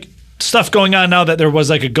 there's like stuff going on now that there was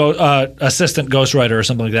like a assistant ghostwriter or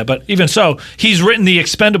something like that. But even so, he's written the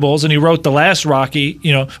Expendables and he wrote the last Rocky,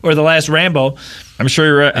 or the last Rambo. I'm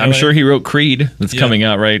sure he wrote Creed that's coming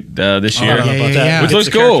out right this year. I don't know about that. yeah. Which Gets looks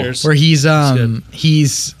the cool. characters. Where he's good.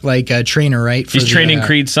 he's like a trainer, right? He's training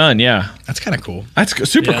Creed's son. Yeah, That's kind of cool. that's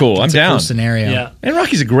super cool. I'm It's a down. cool scenario. Yeah. And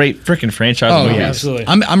Rocky's a great freaking franchise. Oh of movies. yeah, Absolutely.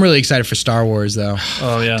 I'm really excited for Star Wars though.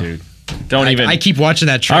 Oh yeah, Dude, don't even. I keep watching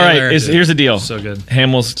that All trailer. right, here's the deal. So good.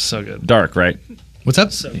 Hamill's So good. dark, right? What's up?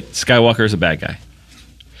 Skywalker is a bad guy.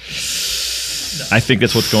 I think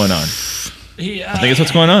that's what's going on. I think that's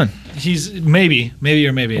what's going on. He's maybe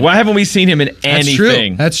or maybe. Why haven't we seen him in That's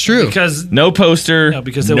anything? true. That's true. Because No poster, No,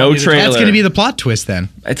 because they no want you to- trailer. That's going to be the plot twist then.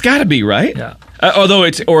 It's got to be, right? Yeah. Although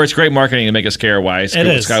it's great marketing to make us care why It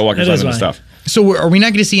is. Skywalker's It on is and fine. stuff. So are we not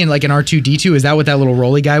going to see in like an R2D2? Is that what that little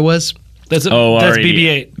rolly guy was? that's that's already.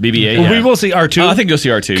 BB-8. BB-8, Well, yeah. we will see R2. Oh, I think you'll see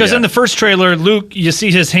R2. Because yeah. in the first trailer, Luke, you see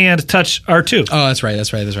his hand touch R2. Oh, that's right.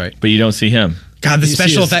 That's right. That's right. But you don't see him. God, the You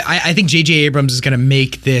special see his- effect. I think J.J. Abrams is going to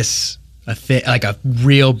make this a thing, like a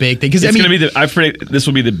real big thing. Because It's I mean, going to be I predict this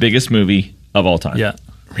will be the biggest movie of all time. Yeah.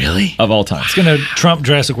 really. Of all time. It's going to trump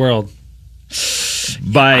Jurassic World.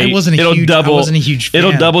 I wasn't a huge fan.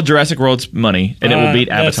 It'll double Jurassic World's money and it will beat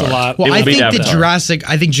That's Avatar. a lot. Well, It will I beat think that Avatar.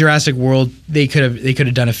 Jurassic World they could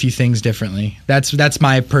have done a few things differently. That's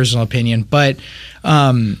my personal opinion, but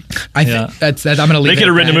I Yeah. think that's I'm going to leave. They could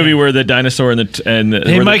have written a movie where the dinosaur and the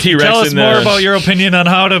Hey, where Mike, the T-Rex tell us and the, more about your opinion on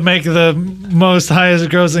how to make the most highest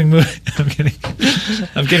grossing movie. I'm kidding.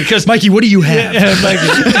 I'm kidding. Because Mikey, what do you have?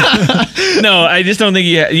 No, I just don't think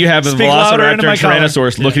you have a Speak louder Velociraptor into my and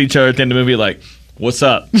Tyrannosaurus look at each other at the end of the movie like, "What's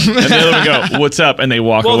up?" And the other one go, "What's up?" And they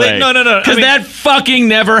walk Well, away. no. I Because mean- that fucking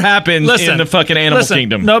never happens in the fucking animal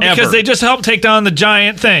kingdom. No, because ever. they just helped take down the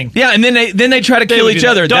giant thing. Yeah, and then they try to kill would each do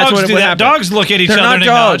that. other. Dogs That's what do would that. happen. Dogs look at each They're other. not and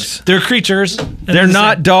acknowledge. dogs. They're creatures. They're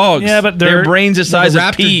not dogs. Yeah, but their brains the size the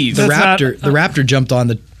of peas. The That's raptor, not- the raptor jumped on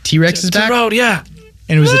the T-Rex's It's a back, road, yeah.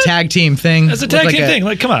 and it was a tag team thing. It's a tag team thing.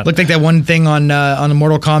 Like, come on. Looked like that one thing on the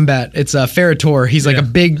Mortal Kombat. It's a Ferritor. He's like a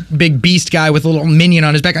big beast guy with a little minion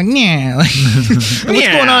on his back. Like, yeah. Like, what's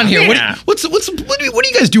going on here? Yeah. What are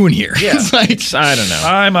you guys doing here? Yeah. It's like, I don't know.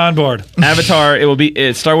 I'm on board. Avatar.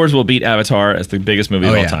 Star Wars will beat Avatar as the biggest movie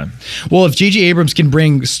of all time. Well, if J.J. Abrams can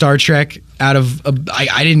bring Star Trek out of,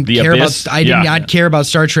 I didn't The care abyss? about, I did not care about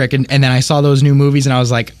Star Trek, and then I saw those new movies, and I was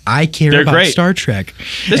like, I care They're about great. Star Trek.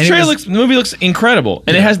 This And it trailer was- the movie looks incredible,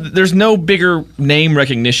 and there's no bigger name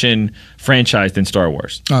recognition franchise than Star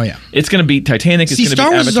Wars. Oh yeah. It's going to beat Titanic. See, It's going to Star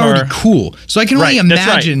beat Wars is Avatar. already cool, so I can only Right, that's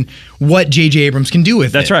right. imagine what J.J. Abrams can do with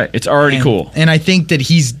it. That's right. It's already And- cool. and I think that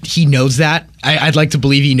he knows that. I'd like to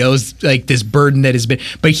believe he knows like this burden that has been,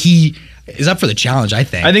 but he is up for the challenge. I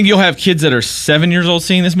think. I think you'll have kids that are 7 years old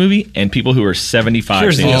seeing this movie, and people who are 75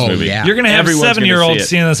 Here's seeing the this deal. movie. Yeah. You're going to have Everyone's gonna 7-year-olds see it.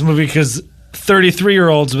 seeing this movie because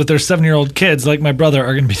 33-year-olds with their 7-year-old kids, like my brother,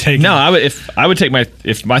 are going to be taking No, it. I would take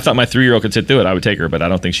if I thought my 3-year-old could sit through it, I would take her, but I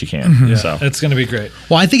don't think she can. Mm-hmm. So It's going to be great.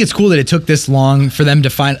 Well, I think it's cool that it took this long for them to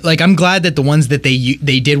find. Like, I'm glad that the ones that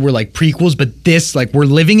they did were like prequels, but this, like, we're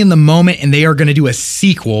living in the moment, and they are going to do a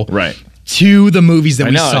sequel, right. to the movies that I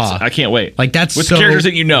we know. saw. I can't wait. Like, that's with so characters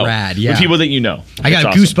that you know, rad, yeah. with people that you know. I got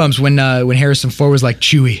That's awesome. goosebumps when Harrison Ford was like,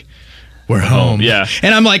 Chewie, we're home. yeah.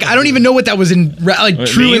 And I'm like, I don't even know what that was it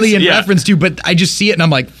truly means? in Yeah. reference to, but I just see it and I'm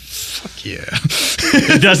like, fuck yeah.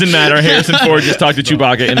 It doesn't matter. Harrison Ford just talked to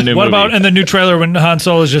Chewbacca in a new What movie. about in the new trailer when Han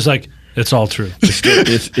Solo is just like, it's all true.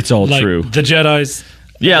 It's all Like true. the Jedi's.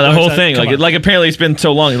 Yeah, the Dark whole side, thing. come Like on. apparently it's been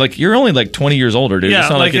so long. Like you're only like 20 years older, dude. Yeah, It's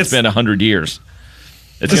not like like it's it's- been 100 years.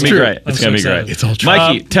 It's That's gonna be true. great. I'm It's so gonna be excited. great. It's all true.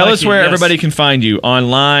 Mikey, tell us Mikey, where yes. everybody can find you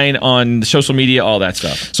online, on social media, all that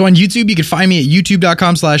stuff. So on YouTube, you can find me at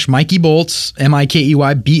youtube.com/Mikey Bolts,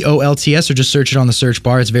 MikeyBolts, or just search it on the search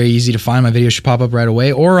bar. It's very easy to find. My videos should pop up right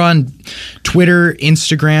away. Or on Twitter,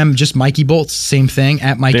 Instagram, just Mikey Bolts. Same thing,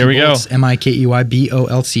 at Mikey There we go. Bolts,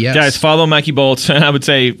 MikeyBolts. Guys, follow Mikey Bolts. I would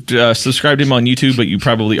say subscribe to him on YouTube, but you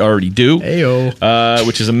probably already do. Heyo.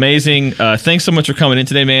 Which is amazing. Thanks so much for coming in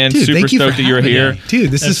today, man. Dude, Super thank you for stoked that you're having here. me.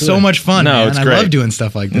 Dude, this is so Absolutely. much fun. No, man. it's I great. love doing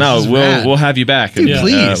stuff like this. No, This is we'll rad. we'll have you back. Dude, And,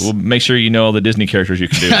 please. we'll make sure you know all the Disney characters you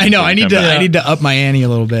can do. I know. I need Come to. back. I need to up my ante a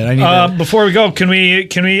little bit. I need to. Before we go, can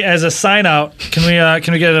we as a sign out? Can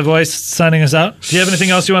we get a voice signing us out? Do you have anything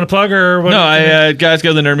else you want to plug or what? No, guys, go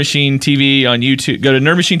to the Nerd Machine TV on YouTube. Go to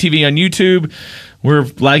Nerd Machine TV on YouTube. We're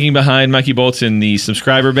lagging behind Mikey Bolts in the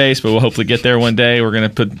subscriber base, but we'll hopefully get there one day.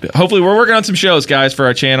 Hopefully we're working on some shows, guys, for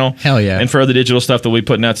our channel. Hell yeah. And for other digital stuff that we'll be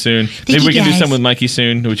putting out soon. Maybe you, we can do guys. something with Mikey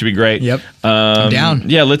soon, which would be great. Yep. I'm down.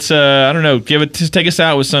 Yeah, let's, I don't know, just take us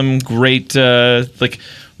out with some great,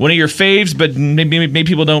 one of your faves, but maybe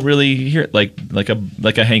people don't really hear it, like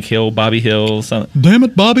a Hank Hill, Bobby Hill, something. Damn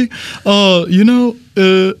it, Bobby.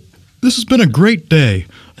 This has been a great day,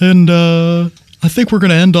 and I think we're going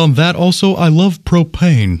to end on that. Also, I love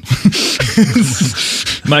propane.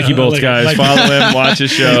 Mikey Bolts, guys. Follow him, watch his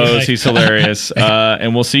shows. He's hilarious.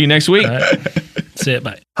 And we'll see you next week. See it.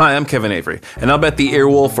 Bye. Hi, I'm Kevin Avery, and I'll bet the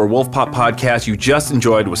Earwolf or Wolf Pop podcast you just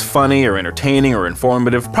enjoyed was funny or entertaining or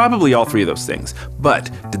informative, probably all three of those things. But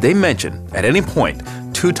did they mention, at any point,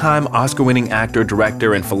 two-time Oscar-winning actor,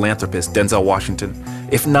 director, and philanthropist Denzel Washington?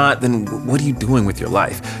 If not, then what are you doing with your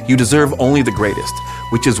life? You deserve only the greatest,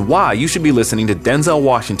 which is why you should be listening to Denzel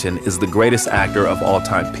Washington is the greatest actor of all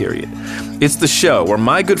time, period. It's the show where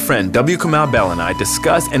my good friend W. Kamau Bell and I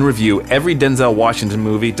discuss and review every Denzel Washington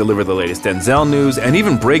movie, deliver the latest Denzel news, and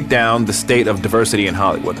even break down the state of diversity in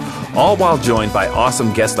Hollywood, all while joined by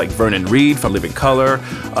awesome guests like Vernon Reid from Living Color,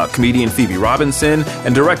 comedian Phoebe Robinson,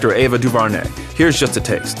 and director Ava DuVernay. Here's just a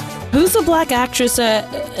taste. Who's the black actress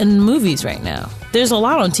in movies right now? There's a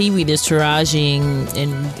lot on TV. There's Taraji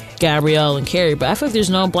and Gabrielle and Carrie, but I feel like there's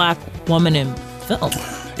no black woman in film.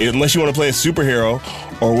 Unless you want to play a superhero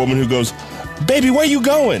or a woman who goes, "Baby, where you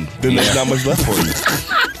going?" Then there's not much left for you.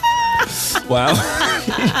 Wow.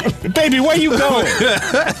 Baby, where you going?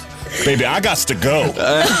 Baby, I got to go.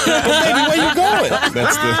 But baby, where you going?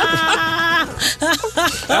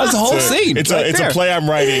 That was the whole scene. It's a play I'm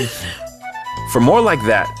writing. For more like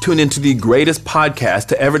that, tune into the greatest podcast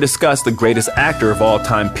to ever discuss the greatest actor of all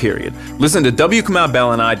time, period. Listen to W. Kamau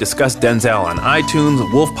Bell and I discuss Denzel on iTunes,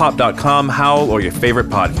 wolfpop.com, Howl, or your favorite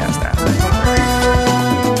podcast app.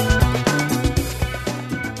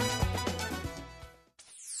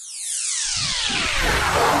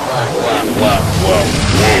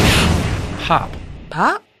 Pop.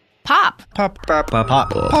 Pop? Pop. Pop, pop, pop,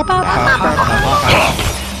 pop, pop, pop.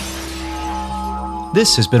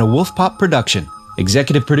 This has been a Wolf Pop production.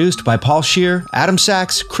 Executive produced by Paul Scheer, Adam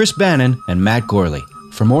Sachs, Chris Bannon, and Matt Gorley.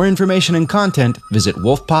 For more information and content, visit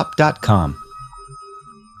wolfpop.com.